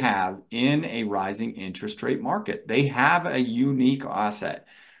that they have in a rising interest rate market. They have a unique asset,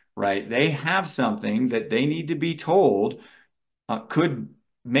 right? They have something that they need to be told could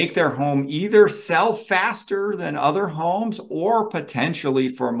make their home either sell faster than other homes or potentially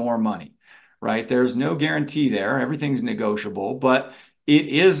for more money, right? There's no guarantee there. Everything's negotiable, but it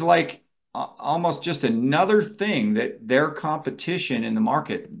is like almost just another thing that their competition in the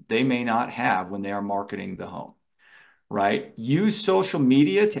market, they may not have when they are marketing the home, right? Use social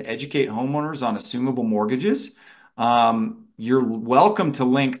media to educate homeowners on assumable mortgages. You're welcome to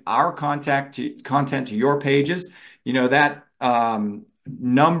link our content to your pages. You know, that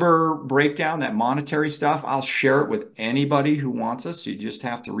number breakdown, that monetary stuff, I'll share it with anybody who wants us. You just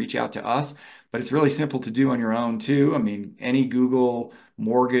have to reach out to us. But it's really simple to do on your own too. I mean, any Google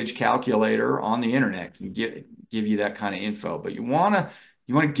mortgage calculator on the internet can give you that kind of info. But you want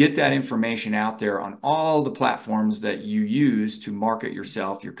to get that information out there on all the platforms that you use to market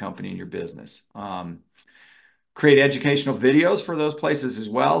yourself, your company, and your business. Create educational videos for those places as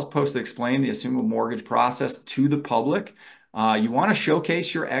well as posts that explain the assumable mortgage process to the public. You want to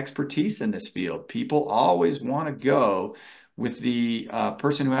showcase your expertise in this field. People always want to go with the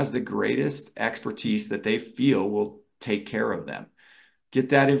person who has the greatest expertise that they feel will take care of them. Get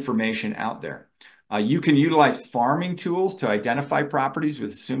that information out there. You can utilize farming tools to identify properties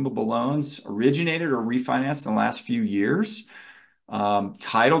with assumable loans originated or refinanced in the last few years.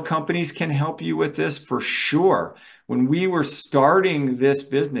 Title companies can help you with this for sure. When we were starting this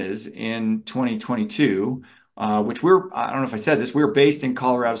business in 2022, which I don't know if I said this, we're based in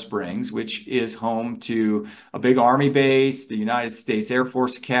Colorado Springs, which is home to a big Army base, the United States Air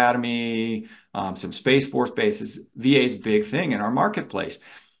Force Academy, some Space Force bases. VA is a big thing in our marketplace.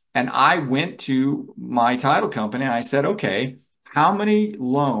 And I went to my title company. I said, okay, how many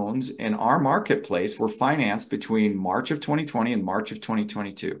loans in our marketplace were financed between March of 2020 and March of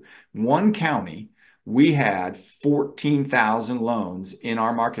 2022? One county, we had 14,000 loans in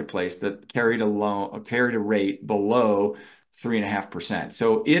our marketplace that carried a rate below 3.5%.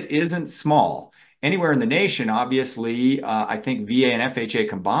 So it isn't small. Anywhere in the nation, obviously, I think VA and FHA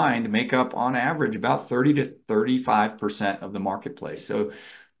combined make up on average about 30 to 35% of the marketplace. So a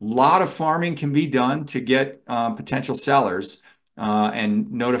lot of farming can be done to get potential sellers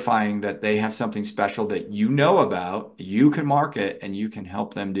and notifying that they have something special that you know about, you can market, and you can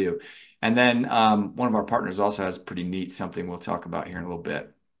help them do. And then one of our partners also has pretty neat something we'll talk about here in a little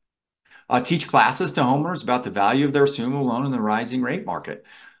bit. Teach classes to homeowners about the value of their assumable loan in the rising rate market.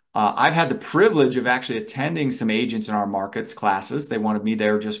 I've had the privilege of actually attending some agents in our markets classes. They wanted me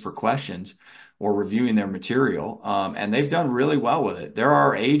there just for questions or reviewing their material, and they've done really well with it. There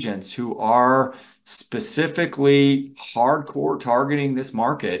are agents who are specifically hardcore targeting this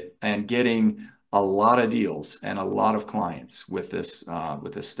market and getting a lot of deals and a lot of clients with this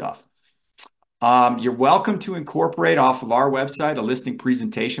stuff. You're welcome to incorporate off of our website a listing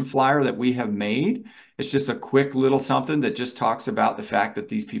presentation flyer that we have made. It's just a quick little something that just talks about the fact that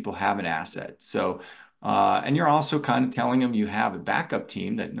these people have an asset. So, and you're also kind of telling them you have a backup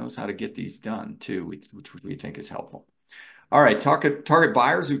team that knows how to get these done too, which we think is helpful. All right, target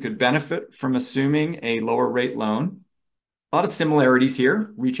buyers who could benefit from assuming a lower rate loan. A lot of similarities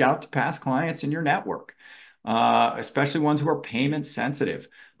here. Reach out to past clients in your network, especially ones who are payment sensitive.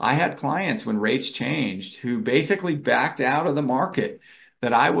 I had clients when rates changed who basically backed out of the market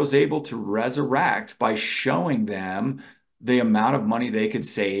that I was able to resurrect by showing them the amount of money they could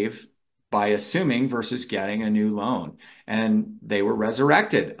save by assuming versus getting a new loan. And they were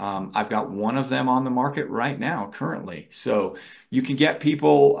resurrected. I've got one of them on the market right now currently. So you can get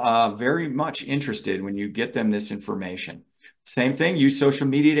people very much interested when you get them this information. Same thing, use social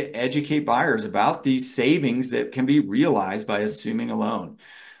media to educate buyers about these savings that can be realized by assuming a loan.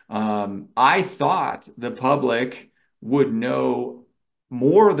 I thought the public would know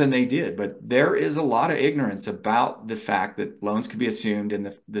more than they did, but there is a lot of ignorance about the fact that loans can be assumed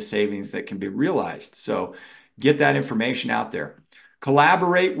and the savings that can be realized. So get that information out there.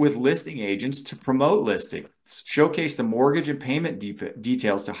 Collaborate with listing agents to promote listings. Showcase the mortgage and payment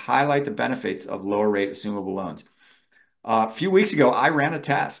details to highlight the benefits of lower rate assumable loans. A few weeks ago, I ran a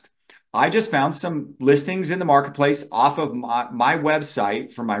test. I just found some listings in the marketplace off of my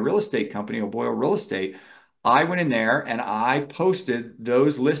website for my real estate company, O'Boyle Real Estate. I went in there and I posted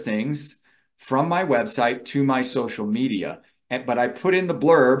those listings from my website to my social media. But I put in the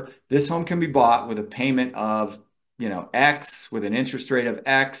blurb, this home can be bought with a payment of, X, with an interest rate of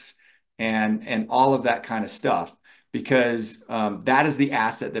X, and all of that kind of stuff, because that is the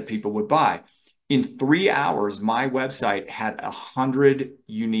asset that people would buy. In 3 hours, my website had 100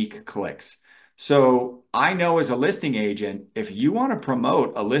 unique clicks. So I know as a listing agent, if you want to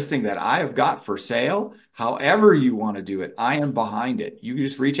promote a listing that I have got for sale, however you want to do it, I am behind it. You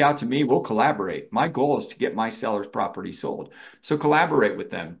just reach out to me, we'll collaborate. My goal is to get my seller's property sold. So collaborate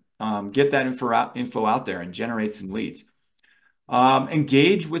with them, get that info out there and generate some leads.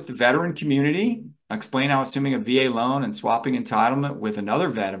 Engage with the veteran community. Explain how assuming a VA loan and swapping entitlement with another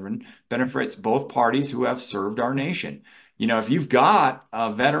veteran benefits both parties who have served our nation. You know, if you've got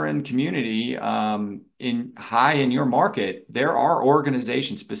a veteran community in high in your market, there are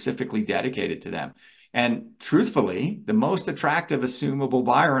organizations specifically dedicated to them. And truthfully, the most attractive assumable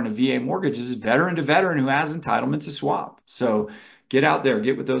buyer in a VA mortgage is veteran to veteran who has entitlement to swap. So get out there,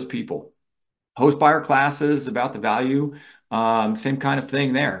 get with those people. Host buyer classes about the value. Same kind of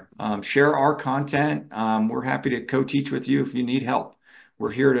thing there. Share our content. We're happy to co-teach with you if you need help.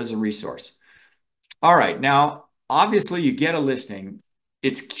 We're here as a resource. All right. Now, obviously, you get a listing.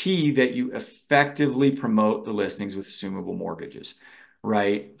 It's key that you effectively promote the listings with assumable mortgages,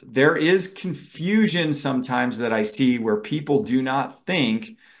 right? There is confusion sometimes that I see where people do not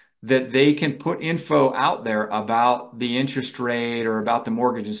think that they can put info out there about the interest rate or about the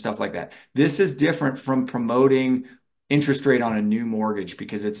mortgage and stuff like that. This is different from promoting interest rate on a new mortgage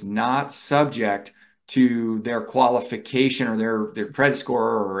because it's not subject to their qualification or their credit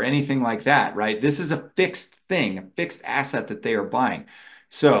score or anything like that, right? This is a fixed thing, a fixed asset that they are buying.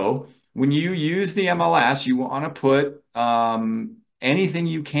 So when you use the MLS, you want to put anything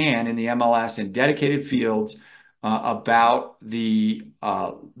you can in the MLS in dedicated fields about the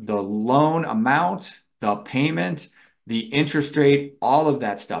loan amount, the payment, the interest rate, all of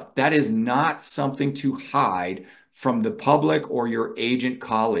that stuff. That is not something to hide from the public or your agent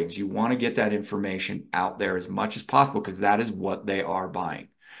colleagues. You want to get that information out there as much as possible because that is what they are buying,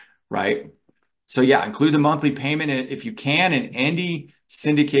 right? So yeah, include the monthly payment if you can in any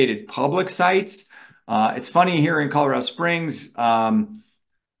syndicated public sites. It's funny here in Colorado Springs,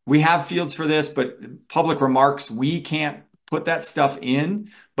 we have fields for this, but public remarks, we can't put that stuff in.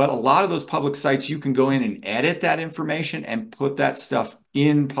 But a lot of those public sites, you can go in and edit that information and put that stuff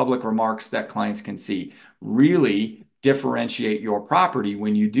in public remarks that clients can see. Really differentiate your property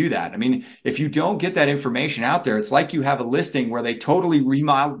when you do that. I mean, if you don't get that information out there, it's like you have a listing where they totally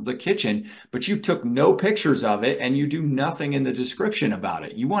remodeled the kitchen, but you took no pictures of it and you do nothing in the description about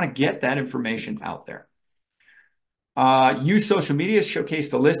it. You want to get that information out there. Use social media, showcase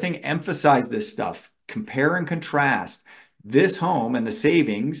the listing, emphasize this stuff, compare and contrast this home and the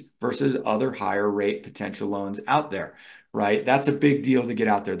savings versus other higher rate potential loans out there, right? That's a big deal to get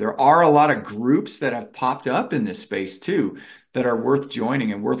out there. There are a lot of groups that have popped up in this space too that are worth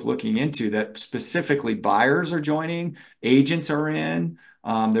joining and worth looking into that specifically buyers are joining, agents are in.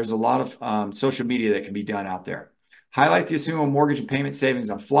 There's a lot of social media that can be done out there. Highlight the assumable mortgage and payment savings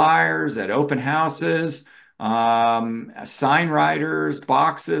on flyers, at open houses, sign writers,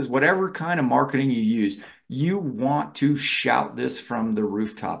 boxes, whatever kind of marketing you use. You want to shout this from the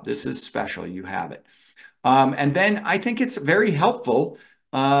rooftop. This is special. You have it. And then I think it's very helpful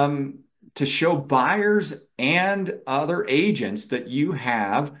to show buyers and other agents that you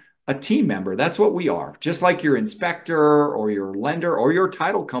have a team member. That's what we are. Just like your inspector or your lender or your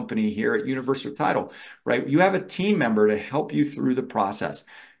title company here at Universal Title, right? You have a team member to help you through the process.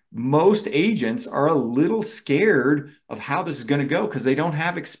 Most agents are a little scared of how this is going to go because they don't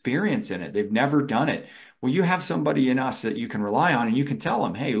have experience in it. They've never done it. Well, you have somebody in us that you can rely on and you can tell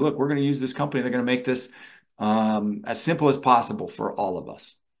them, hey, look, we're going to use this company. They're going to make this as simple as possible for all of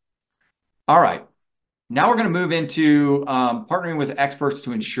us. All right. Now we're going to move into partnering with experts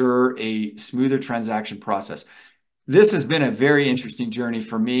to ensure a smoother transaction process. This has been a very interesting journey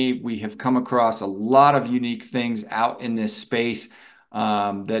for me. We have come across a lot of unique things out in this space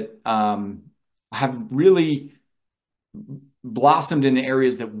that have really blossomed in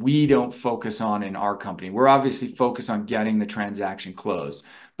areas that we don't focus on in our company. We're obviously focused on getting the transaction closed.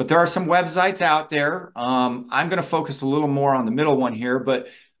 But there are some websites out there. I'm going to focus a little more on the middle one here, but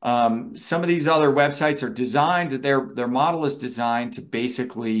some of these other websites are designed, their model is designed to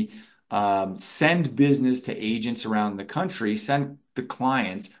basically send business to agents around the country, send the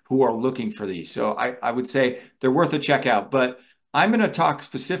clients who are looking for these. So I would say they're worth a check out. But I'm going to talk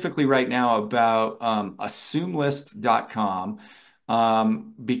specifically right now about assumelist.com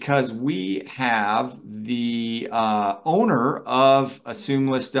because we have the owner of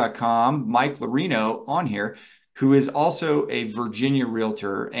assumelist.com, Mike Larino, on here, who is also a Virginia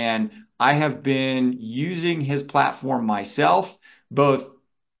realtor. And I have been using his platform myself, both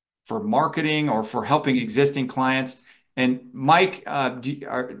for marketing or for helping existing clients. And Mike,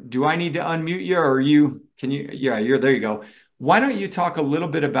 do I need to unmute you or you, can you, yeah, there you go. Why don't you talk a little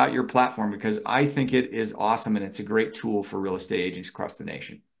bit about your platform? Because I think it is awesome and it's a great tool for real estate agents across the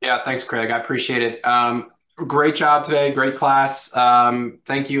nation. Yeah, thanks, Craig. I appreciate it. Great job today. Great class.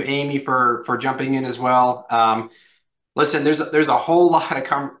 Thank you, Amy, for jumping in as well. Listen, there's a whole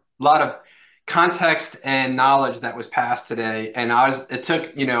lot of context and knowledge that was passed today, and it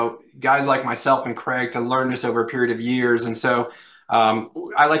took guys like myself and Craig to learn this over a period of years, and so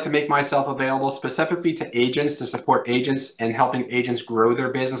I like to make myself available specifically to agents to support agents and helping agents grow their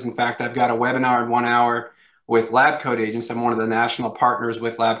business. In fact, I've got a webinar in 1 hour with Lab Code Agents. I'm one of the national partners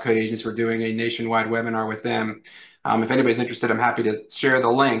with Lab Code Agents. We're doing a nationwide webinar with them. If anybody's interested, I'm happy to share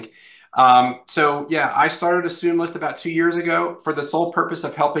the link. So yeah, I started Assumable about 2 years ago for the sole purpose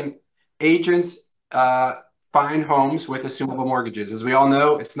of helping agents find homes with assumable mortgages. As we all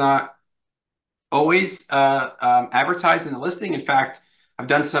know, it's not always advertised in the listing. In fact, I've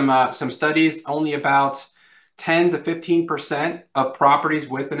done some studies. Only about 10 to 15% of properties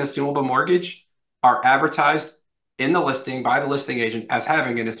with an assumable mortgage are advertised in the listing by the listing agent as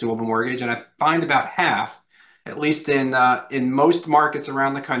having an assumable mortgage, and I find about half, at least in most markets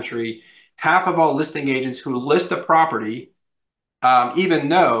around the country, half of all listing agents who list a property even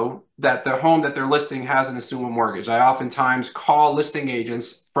know that the home that they're listing has an assumable mortgage. I oftentimes call listing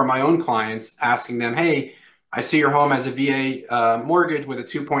agents for my own clients asking them, hey, I see your home has a VA mortgage with a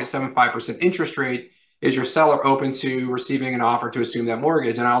 2.75% interest rate. Is your seller open to receiving an offer to assume that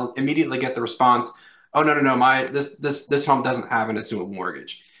mortgage? And I'll immediately get the response, oh, no, this home doesn't have an assumable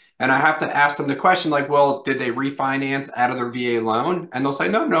mortgage. And I have to ask them the question like, well, did they refinance out of their VA loan? And they'll say,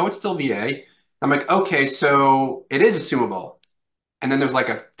 no, it's still VA. I'm like, okay, so it is assumable. And then there's like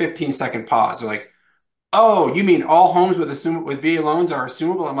a 15-second pause. They're like, oh, you mean all homes with VA loans are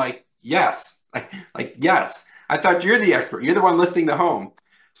assumable? I'm like, yes, like yes. I thought you're the expert. You're the one listing the home.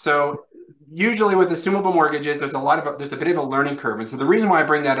 So usually with assumable mortgages, there's a bit of a learning curve. And so the reason why I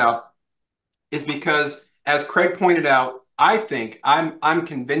bring that up is because, as Craig pointed out, I think I'm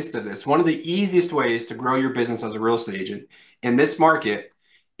convinced of this. One of the easiest ways to grow your business as a real estate agent in this market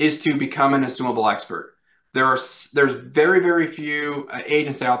is to become an assumable expert. There's very, very few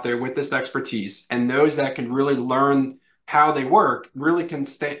agents out there with this expertise, and those that can really learn how they work really can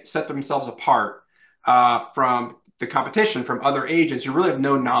set themselves apart from the competition, from other agents who really have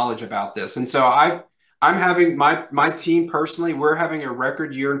no knowledge about this. And so I'm having my team personally, we're having a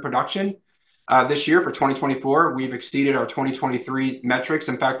record year in production this year for 2024. We've exceeded our 2023 metrics.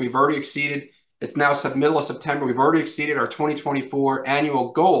 In fact, we've already exceeded. It's now middle of September. We've already exceeded our 2024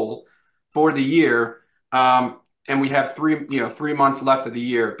 annual goal for the year. And we have 3 months left of the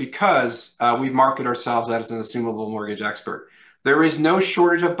year because we've marketed ourselves as an assumable mortgage expert. There is no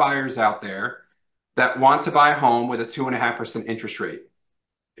shortage of buyers out there that want to buy a home with a 2.5% interest rate.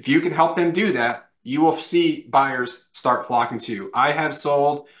 If you can help them do that, you will see buyers start flocking to you. I have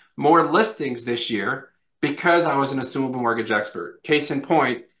sold more listings this year because I was an assumable mortgage expert. Case in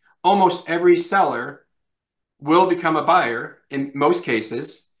point, almost every seller will become a buyer in most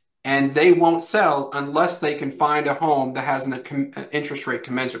cases, and they won't sell unless they can find a home that has an interest rate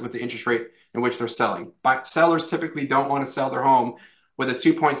commensurate with the interest rate in which they're selling. But sellers typically don't want to sell their home with a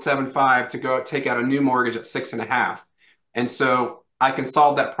 2.75 to go take out a new mortgage at 6.5. And so I can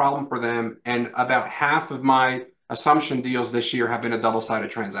solve that problem for them. And about half of my assumption deals this year have been a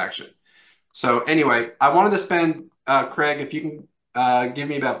double-sided transaction. So anyway, I wanted to spend, Craig, if you can give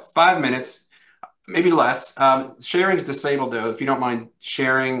me about 5 minutes, maybe less. Sharing is disabled though, if you don't mind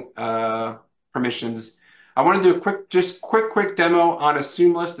sharing permissions. I want to do a quick demo on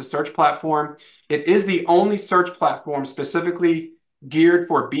Assumable, the search platform. It is the only search platform specifically geared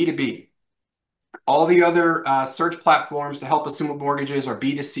for B2B. All the other search platforms to help assumable mortgages are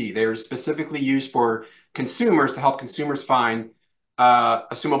B2C. They're specifically used for consumers to help consumers find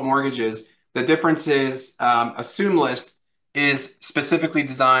assumable mortgages. The difference is Assumable is specifically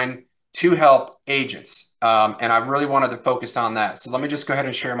designed to help agents. And I really wanted to focus on that. So let me just go ahead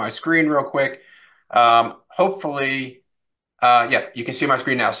and share my screen real quick. Hopefully, yeah, you can see my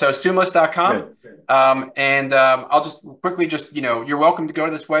screen now. So Assumable.com. I'll just quickly you're welcome to go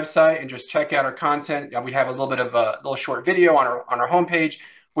to this website and just check out our content. We have a little bit of a little short video on our homepage.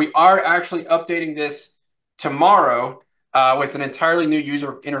 We are actually updating this tomorrow with an entirely new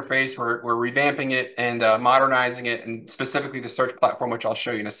user interface. We're revamping it and modernizing it, and specifically the search platform, which I'll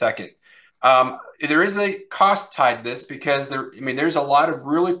show you in a second. There is a cost tied to this because there's a lot of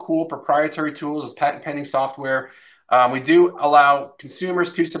really cool proprietary tools as patent pending software. We do allow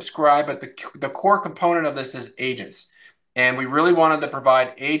consumers to subscribe, but the core component of this is agents. And we really wanted to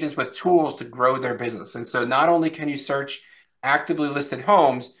provide agents with tools to grow their business. And so not only can you search actively listed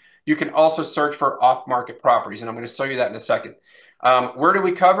homes, You can also search for off-market properties, and I'm going to show you that in a second. Where do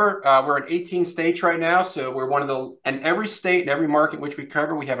we cover? We're in 18 states right now, so we're one of the, and every state and every market which we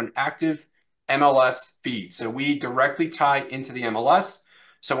cover, we have an active MLS feed. So we directly tie into the MLS.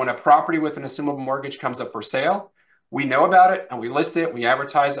 So when a property with an assumable mortgage comes up for sale, we know about it and we list it, we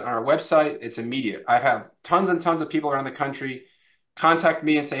advertise it on our website. It's immediate. I have tons and tons of people around the country contact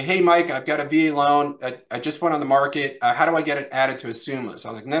me and say, hey, Mike, I've got a VA loan. I just went on the market. How do I get it added to Assume List? I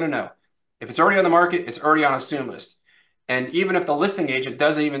was like, no. If it's already on the market, it's already on Assume List. And even if the listing agent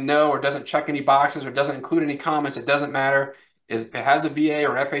doesn't even know or doesn't check any boxes or doesn't include any comments, it doesn't matter. If it has a VA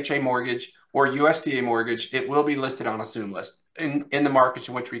or FHA mortgage or USDA mortgage, it will be listed on Assume List in the markets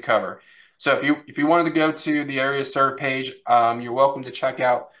in which we cover. So if you wanted to go to the area served page, you're welcome to check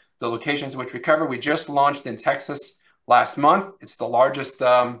out the locations in which we cover. We just launched in Texas last month. It's the largest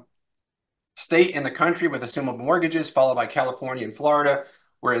state in the country with assumable mortgages, followed by California and Florida.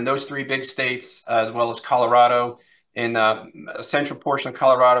 We're in those three big states, as well as Colorado, in a central portion of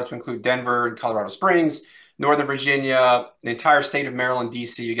Colorado to include Denver and Colorado Springs, Northern Virginia, the entire state of Maryland,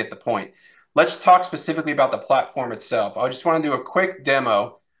 DC, you get the point. Let's talk specifically about the platform itself. I just want to do a quick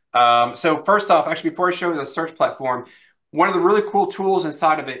demo. So first off, actually, before I show you the search platform, one of the really cool tools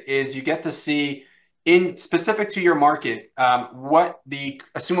inside of it is you get to see in specific to your market, what the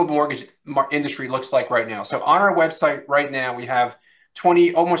assumable mortgage industry looks like right now. So on our website right now, we have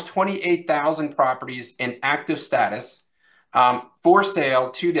almost 28,000 properties in active status for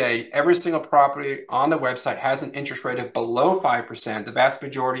sale today. Every single property on the website has an interest rate of below 5%. The vast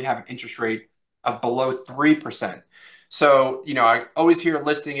majority have an interest rate of below 3%. So, I always hear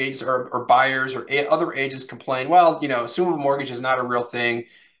listing agents or buyers or other agents complain, well, assumable mortgage is not a real thing.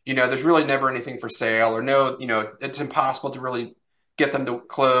 There's really never anything for sale, or no, it's impossible to really get them to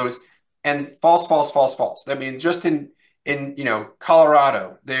close. And false. I mean, just in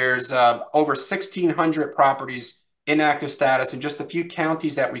Colorado, there's over 1,600 properties in active status in just a few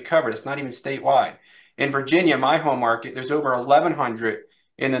counties that we covered. It's not even statewide. In Virginia, my home market, there's over 1,100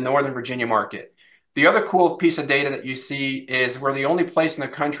 in the Northern Virginia market. The other cool piece of data that you see is we're the only place in the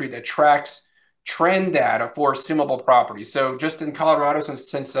country that tracks trend data for assumable properties. So just in Colorado,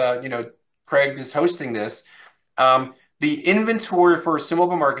 since Craig is hosting this, the inventory for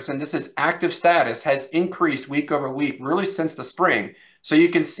assumable markets, and this is active status, has increased week over week, really since the spring. So you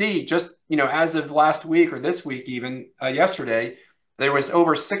can see just, as of last week or this week, even yesterday, there was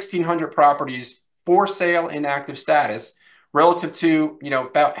over 1,600 properties for sale in active status relative to,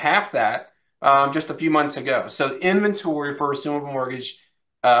 about half that just a few months ago. So inventory for assumable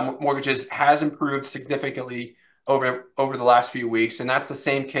mortgages has improved significantly over the last few weeks, and that's the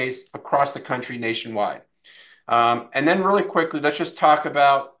same case across the country nationwide. And then really quickly, let's just talk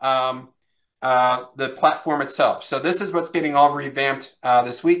about the platform itself. So this is what's getting all revamped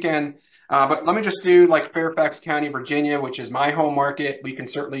this weekend. But let me just do like Fairfax County, Virginia, which is my home market. We can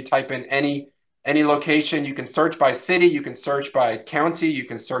certainly type in any location. You can search by city, you can search by county, you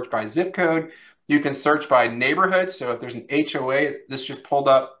can search by zip code, you can search by neighborhood. So if there's an HOA, this just pulled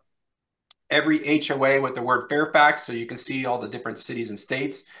up every HOA with the word Fairfax, so you can see all the different cities and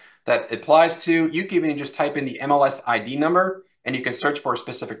states that it applies to. You can even just type in the MLS ID number and you can search for a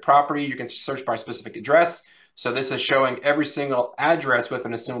specific property. You can search by specific address. So this is showing every single address with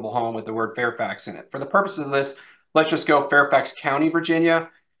an assumable home with the word Fairfax in it. For the purposes of this, let's just go Fairfax County, Virginia.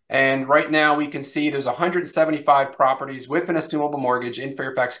 And right now we can see there's 175 properties with an assumable mortgage in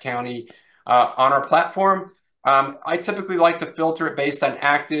Fairfax County on our platform. I typically like to filter it based on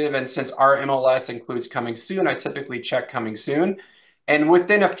active, and since our MLS includes coming soon, I typically check coming soon. And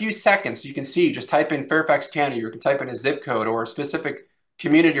within a few seconds, you can see, just type in Fairfax County, or you can type in a zip code or a specific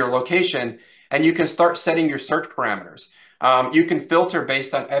community or location, and you can start setting your search parameters. You can filter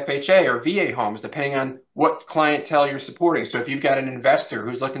based on FHA or VA homes, depending on what clientele you're supporting. So if you've got an investor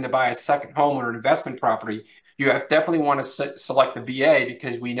who's looking to buy a second home or an investment property, you definitely want to select the VA,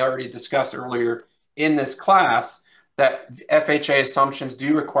 because we already discussed earlier in this class that FHA assumptions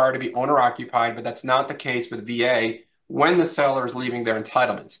do require to be owner occupied, but that's not the case with VA when the seller is leaving their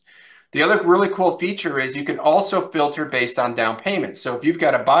entitlement. The other really cool feature is you can also filter based on down payment. So if you've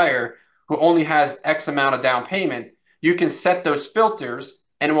got a buyer who only has X amount of down payment, you can set those filters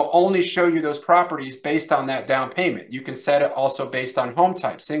and it will only show you those properties based on that down payment. You can set it also based on home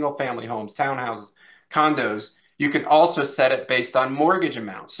type, single family homes, townhouses, condos. You can also set it based on mortgage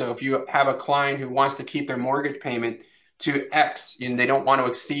amount. So if you have a client who wants to keep their mortgage payment to X and they don't want to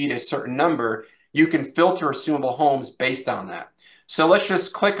exceed a certain number, you can filter assumable homes based on that. So let's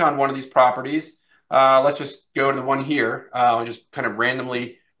just click on one of these properties. Let's just go to the one here. I just kind of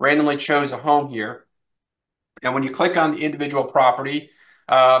randomly chose a home here. And when you click on the individual property,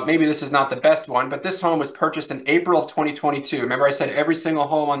 Maybe this is not the best one, but this home was purchased in April of 2022. Remember, I said every single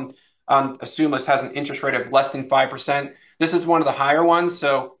home on Assumeless has an interest rate of less than 5%. This is one of the higher ones.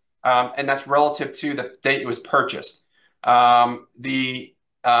 So, and that's relative to the date it was purchased. The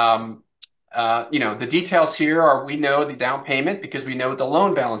the details here are, we know the down payment because we know what the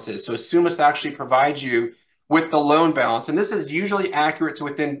loan balance is. So Assumeless actually provides you with the loan balance, and this is usually accurate to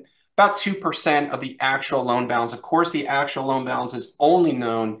within about 2% of the actual loan balance. Of course, the actual loan balance is only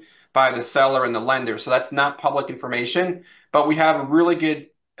known by the seller and the lender, so that's not public information, but we have a really good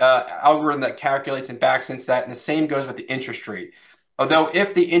algorithm that calculates and backs into that, and the same goes with the interest rate. Although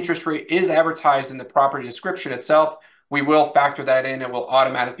if the interest rate is advertised in the property description itself, we will factor that in and we'll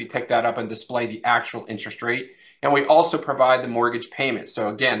automatically pick that up and display the actual interest rate. And we also provide the mortgage payment. So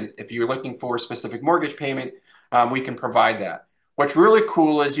again, if you're looking for a specific mortgage payment, we can provide that. What's really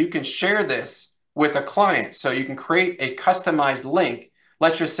cool is you can share this with a client. So you can create a customized link.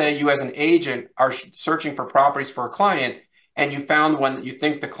 Let's just say you as an agent are searching for properties for a client and you found one that you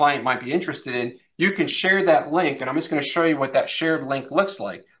think the client might be interested in. You can share that link, and I'm just going to show you what that shared link looks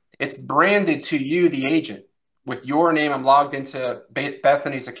like. It's branded to you, the agent, with your name. I'm logged into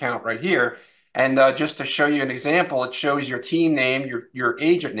Bethany's account right here. And just to show you an example, it shows your team name, your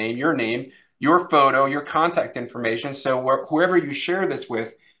agent name, your name, your photo, your contact information. So whoever you share this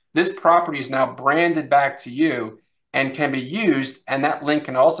with, this property is now branded back to you and can be used. And that link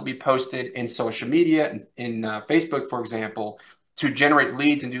can also be posted in social media, in Facebook, for example, to generate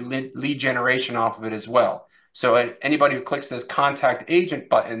leads and do lead generation off of it as well. So anybody who clicks this contact agent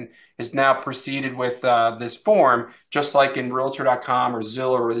button is now proceeded with this form, just like in Realtor.com or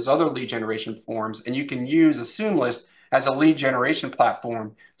Zillow or these other lead generation forms. And you can use Assumeless as a lead generation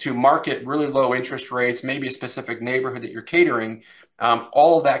platform to market really low interest rates, maybe a specific neighborhood that you're catering.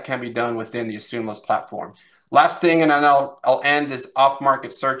 All of that can be done within the Assumeless platform. Last thing, and then I'll end, is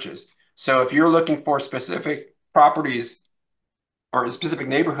off-market searches. So if you're looking for specific properties or a specific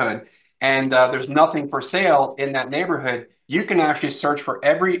neighborhood, and there's nothing for sale in that neighborhood, you can actually search for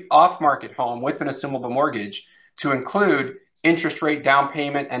every off-market home with an assumable mortgage to include interest rate, down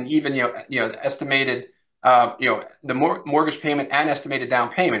payment, and even estimated the mortgage payment and estimated down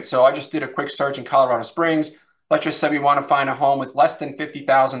payment. So I just did a quick search in Colorado Springs. Let's just say we want to find a home with less than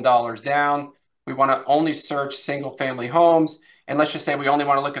 $50,000 down. We want to only search single family homes. And let's just say we only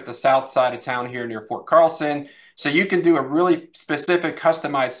want to look at the south side of town here near Fort Carlson. So you can do a really specific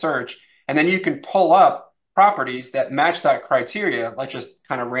customized search, and then you can pull up properties that match that criteria. Let's just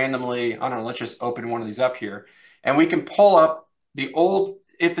kind of randomly, I don't know, let's just open one of these up here. And we can pull up the old,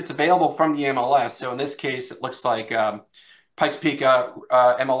 if it's available from the MLS. So in this case, it looks like Pikes Peak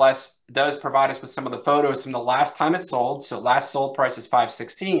MLS does provide us with some of the photos from the last time it sold. So last sold price is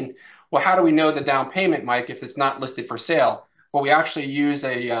 $516. Well, how do we know the down payment, Mike, if it's not listed for sale? Well, we actually use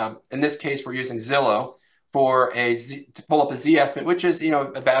in this case, we're using Zillow to pull up a Z estimate, which is,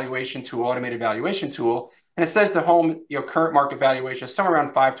 a valuation tool, automated valuation tool. And it says the home, current market valuation is somewhere around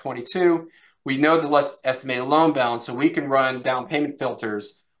 522. We know the less estimated loan balance, so we can run down payment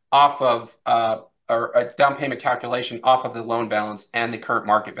filters off of, or a down payment calculation off of the loan balance and the current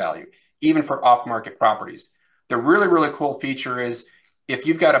market value, even for off-market properties. The really, really cool feature is if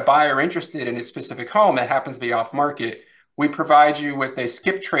you've got a buyer interested in a specific home that happens to be off-market, we provide you with a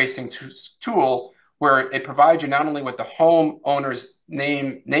skip tracing tool where it provides you not only with the homeowner's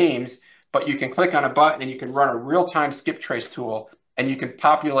names, but you can click on a button and you can run a real-time skip trace tool, and you can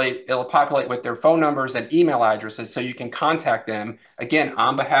it'll populate with their phone numbers and email addresses, so you can contact them, again,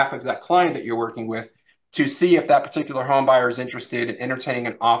 on behalf of that client that you're working with, to see if that particular home buyer is interested in entertaining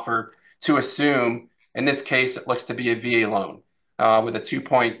an offer to assume, in this case, it looks to be a VA loan with a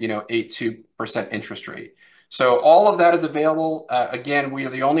 2.82% interest rate. So all of that is available. Again, we are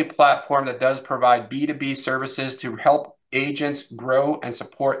the only platform that does provide B2B services to help agents grow and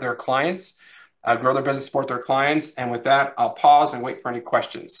support their clients, grow their business, support their clients. And with that, I'll pause and wait for any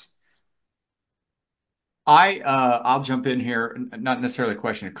questions. I'll jump in here, not necessarily a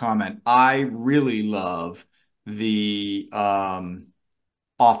question, a comment. I really love the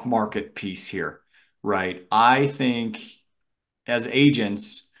off-market piece here, right? I think as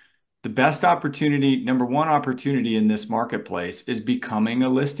agents, the best opportunity, number one opportunity in this marketplace is becoming a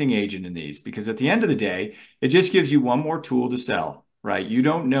listing agent in these, because at the end of the day, it just gives you one more tool to sell, right? You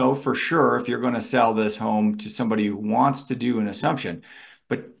don't know for sure if you're going to sell this home to somebody who wants to do an assumption.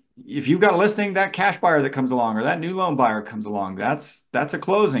 But if you've got a listing, that cash buyer that comes along or that new loan buyer comes along, that's a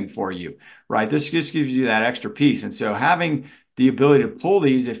closing for you, right? This just gives you that extra piece. And so having the ability to pull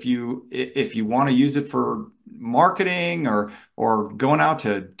these, if you want to use it for marketing or going out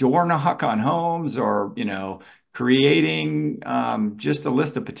to door knock on homes, or creating just a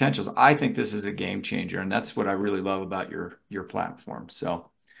list of potentials. I think this is a game changer, and that's what I really love about your platform. So,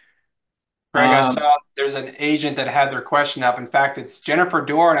 Greg, I saw there's an agent that had their question up. In fact, it's Jennifer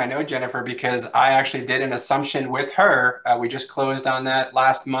Dorn. I know Jennifer because I actually did an assumption with her. We just closed on that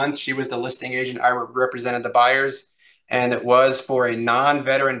last month. She was the listing agent. I represented the buyers, and it was for a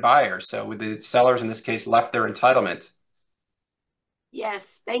non-veteran buyer. So the sellers in this case left their entitlement.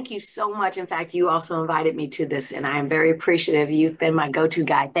 Yes, thank you so much. In fact, you also invited me to this, and I am very appreciative. You've been my go-to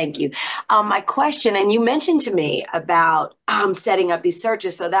guy. Thank you. My question, and you mentioned to me about setting up these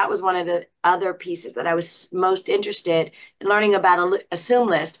searches. So that was one of the other pieces that I was most interested in learning about Assume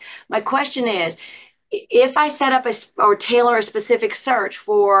List. My question is, if I set up or tailor a specific search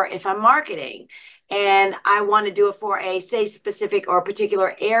for if I'm marketing, and I want to do it for a, say, specific or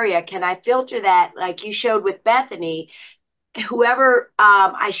particular area, can I filter that like you showed with Bethany? Whoever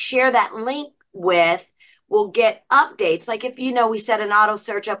I share that link with will get updates. Like if, we set an auto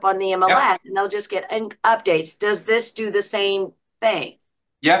search up on the MLS and they'll just get updates. Does this do the same thing?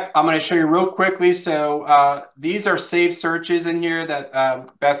 Yep, I'm going to show you real quickly. So these are saved searches in here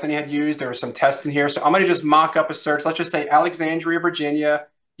that Bethany had used. There are some tests in here. So I'm going to just mock up a search. Let's just say Alexandria, Virginia.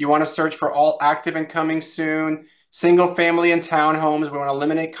 You want to search for all active and coming soon, single family and townhomes. We want to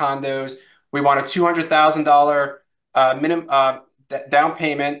eliminate condos. We want a $200,000 minimum down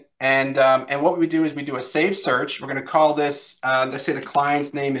payment. And what we do is we do a save search. We're going to call this, let's say the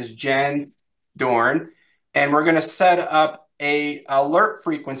client's name is Jen Dorn. And we're going to set up a alert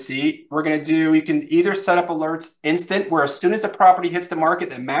frequency. You can either set up alerts instant, where as soon as the property hits the market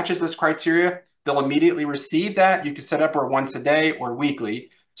that matches this criteria, they'll immediately receive that. You can set up once a day or weekly.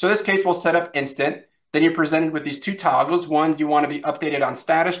 So in this case, we'll set up instant. Then you're presented with these two toggles. One, you want to be updated on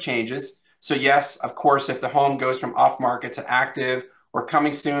status changes. So yes, of course, if the home goes from off market to active, or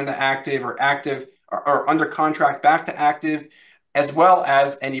coming soon to active, or active or under contract back to active, as well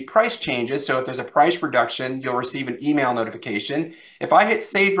as any price changes. So if there's a price reduction, you'll receive an email notification. If I hit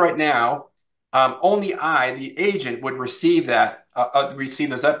saved right now, only I, the agent, would receive that, receive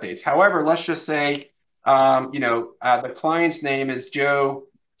those updates. However, let's just say, the client's name is Joe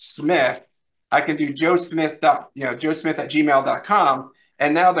Smith. I can do Joe Smith at gmail.com.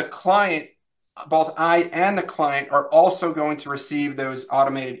 And now the client, both I and the client, are also going to receive those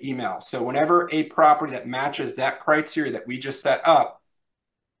automated emails. So whenever a property that matches that criteria that we just set up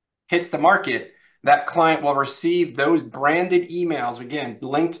hits the market, that client will receive those branded emails. Again,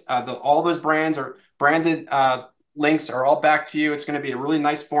 linked, all those brands or branded links are all back to you. It's going to be a really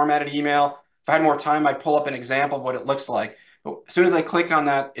nice formatted email. If I had more time, I'd pull up an example of what it looks like. But as soon as I click on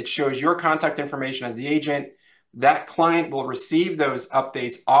that, it shows your contact information as the agent. That client will receive those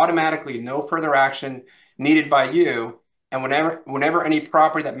updates automatically, no further action needed by you. And whenever any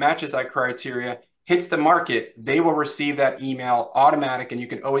property that matches that criteria hits the market, they will receive that email automatic, and you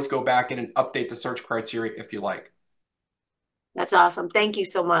can always go back in and update the search criteria if you like. That's awesome. Thank you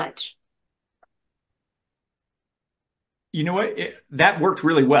so much. You know what? That worked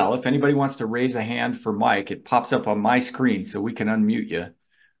really well. If anybody wants to raise a hand for Mike, it pops up on my screen so we can unmute you.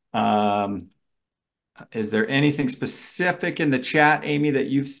 Is there anything specific in the chat, Amy, that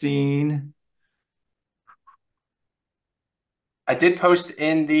you've seen? I did post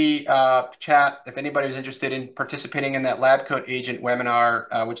in the chat if anybody was interested in participating in that Lab Coat Agent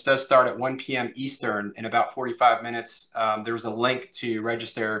webinar, which does start at 1 p.m. Eastern in about 45 minutes. There's a link to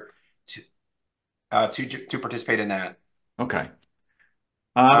register to participate in that. Okay.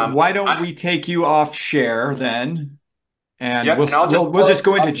 Why don't we take you off share then? And yep, we'll just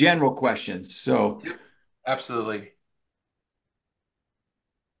go into general questions. So, yep, absolutely.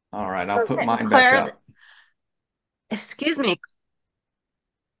 All right, I'll put mine back up. Excuse me.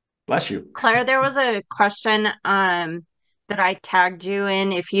 Bless you. Claire, there was a question that I tagged you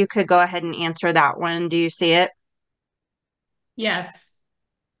in. If you could go ahead and answer that one. Do you see it? Yes.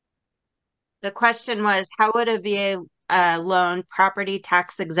 The question was, how would a VA loan, property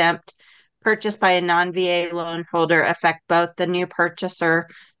tax exempt, purchased by a non-VA loan holder affect both the new purchaser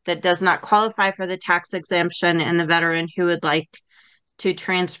that does not qualify for the tax exemption and the veteran who would like to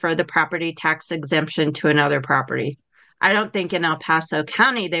transfer the property tax exemption to another property? I don't think in El Paso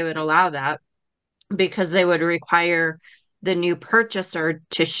County they would allow that, because they would require the new purchaser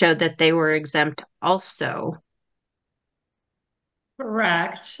to show that they were exempt also.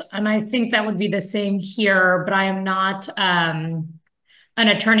 Correct. And I think that would be the same here, but I am not an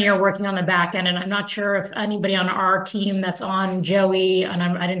attorney or working on the back end. And I'm not sure if anybody on our team that's on Joey, and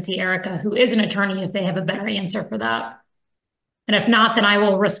I didn't see Erica, who is an attorney, if they have a better answer for that. And if not, then I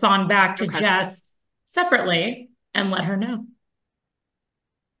will respond back to Jess separately and let her know.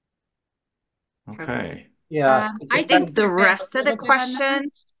 Okay. Yeah, it I I think can depends. the step in a rest of the little bit on that.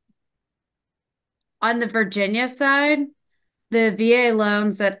 questions, On the Virginia side, the VA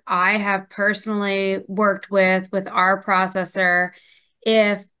loans that I have personally worked with our processor,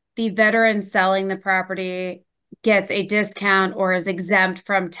 if the veteran selling the property gets a discount or is exempt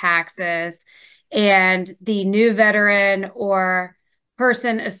from taxes, and the new veteran or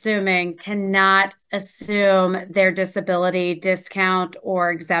person assuming cannot assume their disability discount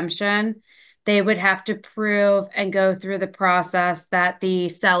or exemption, they would have to prove and go through the process that the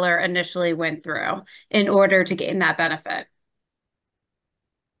seller initially went through in order to gain that benefit.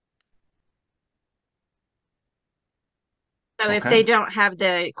 so if Okay. they don't have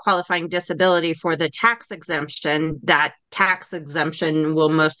the qualifying disability for the tax exemption, that tax exemption will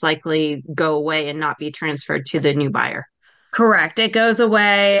most likely go away and not be transferred to the new buyer. Correct. It goes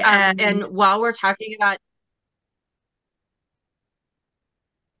away And while we're talking about,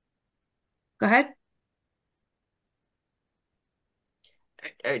 go ahead.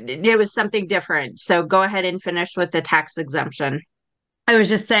 it was something different. So go ahead and finish with the tax exemption. I was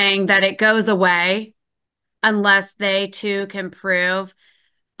just saying that it goes away unless they too can prove.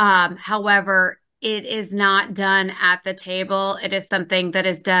 However, it is not done at the table. It is something that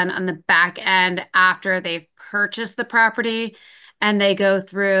is done on the back end after they've purchased the property, and they go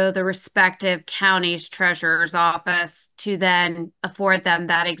through the respective county's treasurer's office to then afford them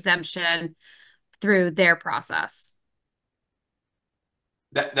that exemption through their process.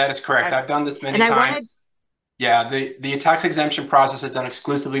 That is correct. I've done this many And I wanted, times. Yeah, the tax exemption process is done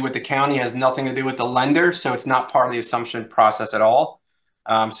exclusively with the county, has nothing to do with the lender, so it's not part of the assumption process at all.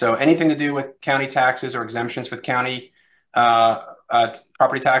 So anything to do with county taxes or exemptions with county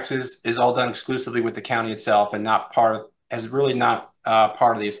property taxes is all done exclusively with the county itself, and not part of, is really not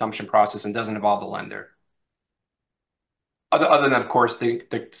part of the assumption process, and doesn't involve the lender. Other than, of course, the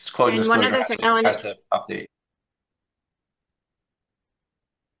disclosure and one disclosure other thing I wanted, has to update.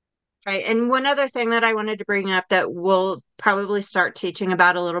 right, and one other thing that I wanted to bring up that we'll probably start teaching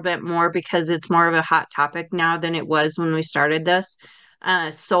about a little bit more because it's more of a hot topic now than it was when we started this.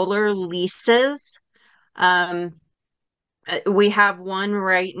 Solar leases. We have one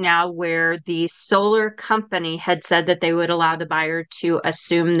right now where the solar company had said that they would allow the buyer to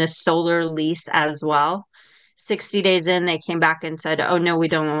assume the solar lease as well. 60 days in, they came back and said, oh, no, we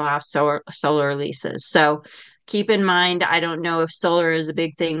don't allow solar leases. So keep in mind, I don't know if solar is a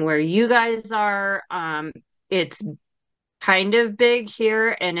big thing where you guys are. It's kind of big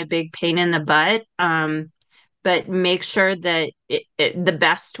here and a big pain in the butt. But make sure that the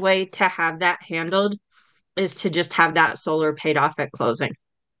best way to have that handled is to just have that solar paid off at closing.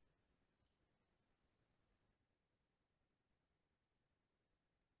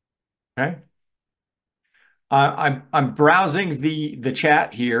 Okay. I'm browsing the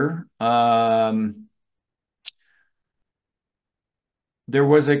chat here. There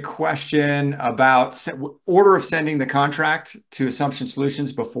was a question about order of sending the contract to Assumption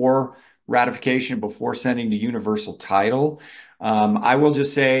Solutions before ratification, before sending to Universal Title. I will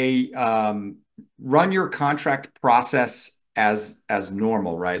just say, run your contract process as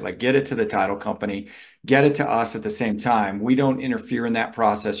normal, right? Like get it to the title company, get it to us at the same time. We don't interfere in that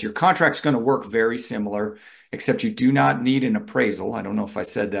process. Your contract's going to work very similar, except you do not need an appraisal. I don't know if I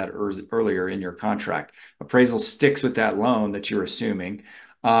said that earlier in your contract. Appraisal sticks with that loan that you're assuming.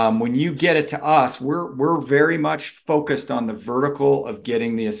 When you get it to us, we're very much focused on the vertical of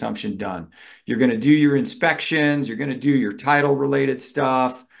getting the assumption done. You're going to do your inspections, you're going to do your title related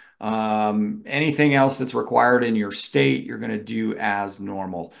stuff. Anything else that's required in your state, you're going to do as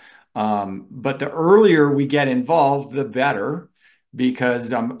normal. But the earlier we get involved, the better,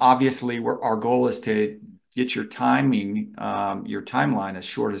 because obviously our goal is to get your timing, your timeline as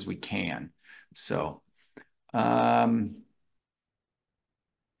short as we can. So, and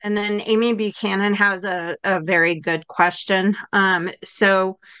then Amy Buchanan has a very good question.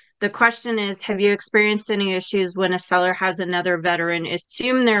 So the question is, have you experienced any issues when a seller has another veteran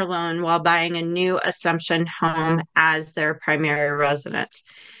assume their loan while buying a new assumption home as their primary residence?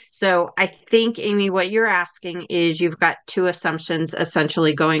 So I think, Amy, what you're asking is you've got two assumptions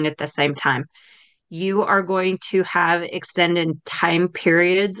essentially going at the same time. You are going to have extended time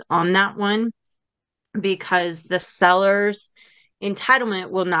periods on that one because the seller's entitlement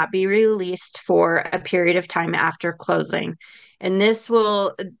will not be released for a period of time after closing. And this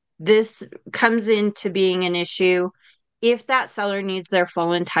comes into being an issue if that seller needs their full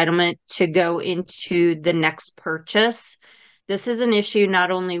entitlement to go into the next purchase. This is an issue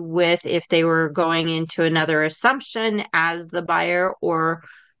not only with if they were going into another assumption as the buyer or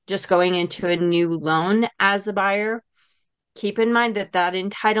just going into a new loan as the buyer. keep in mind that that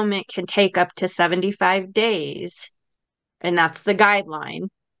entitlement can take up to 75 days, and that's the guideline.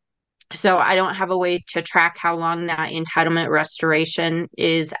 So I don't have a way to track how long that entitlement restoration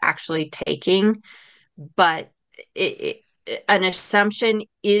is actually taking, but an assumption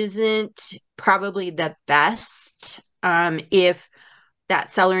isn't probably the best if that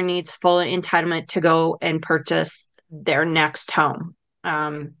seller needs full entitlement to go and purchase their next home.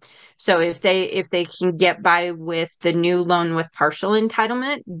 So if they can get by with the new loan with partial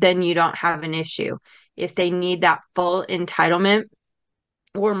entitlement, then you don't have an issue. If they need that full entitlement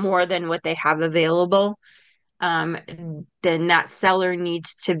or more than what they have available, then that seller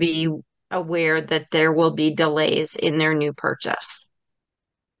needs to be aware that there will be delays in their new purchase.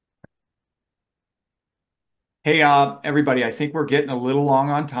 Hey, everybody, I think we're getting a little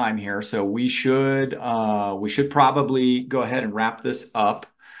long on time here, so we should probably go ahead and wrap this up.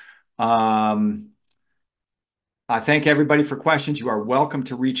 I thank everybody for questions. You are welcome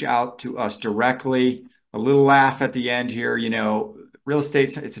to reach out to us directly. A little laugh at the end here. You know, real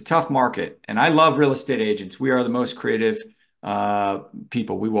estate, it's a tough market, and I love real estate agents. We are the most creative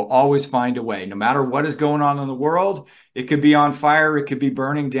people. We will always find a way, no matter what is going on in the world. It could be on fire, it could be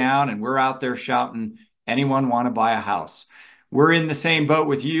burning down, and we're out there shouting, anyone want to buy a house? We're in the same boat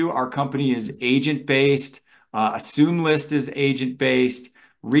with you. Our company is agent-based. Assume List is agent-based.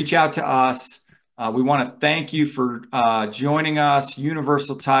 Reach out to us. We want to thank you for joining us,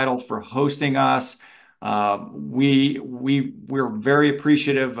 Universal Title for hosting us. We're very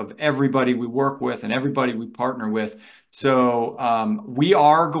appreciative of everybody we work with and everybody we partner with. So we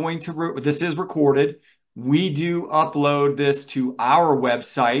are going to, this is recorded. We do upload this to our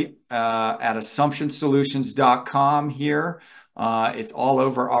website at assumptionsolutions.com here. It's all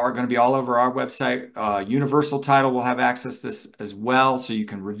over going to be all over our website. Universal Title will have access to this as well, so you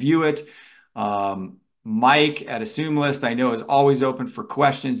can review it. Mike at Assume List, I know, is always open for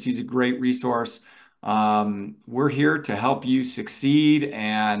questions. He's a great resource. We're here to help you succeed,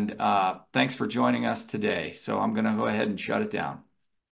 and thanks for joining us today. So I'm going to go ahead and shut it down.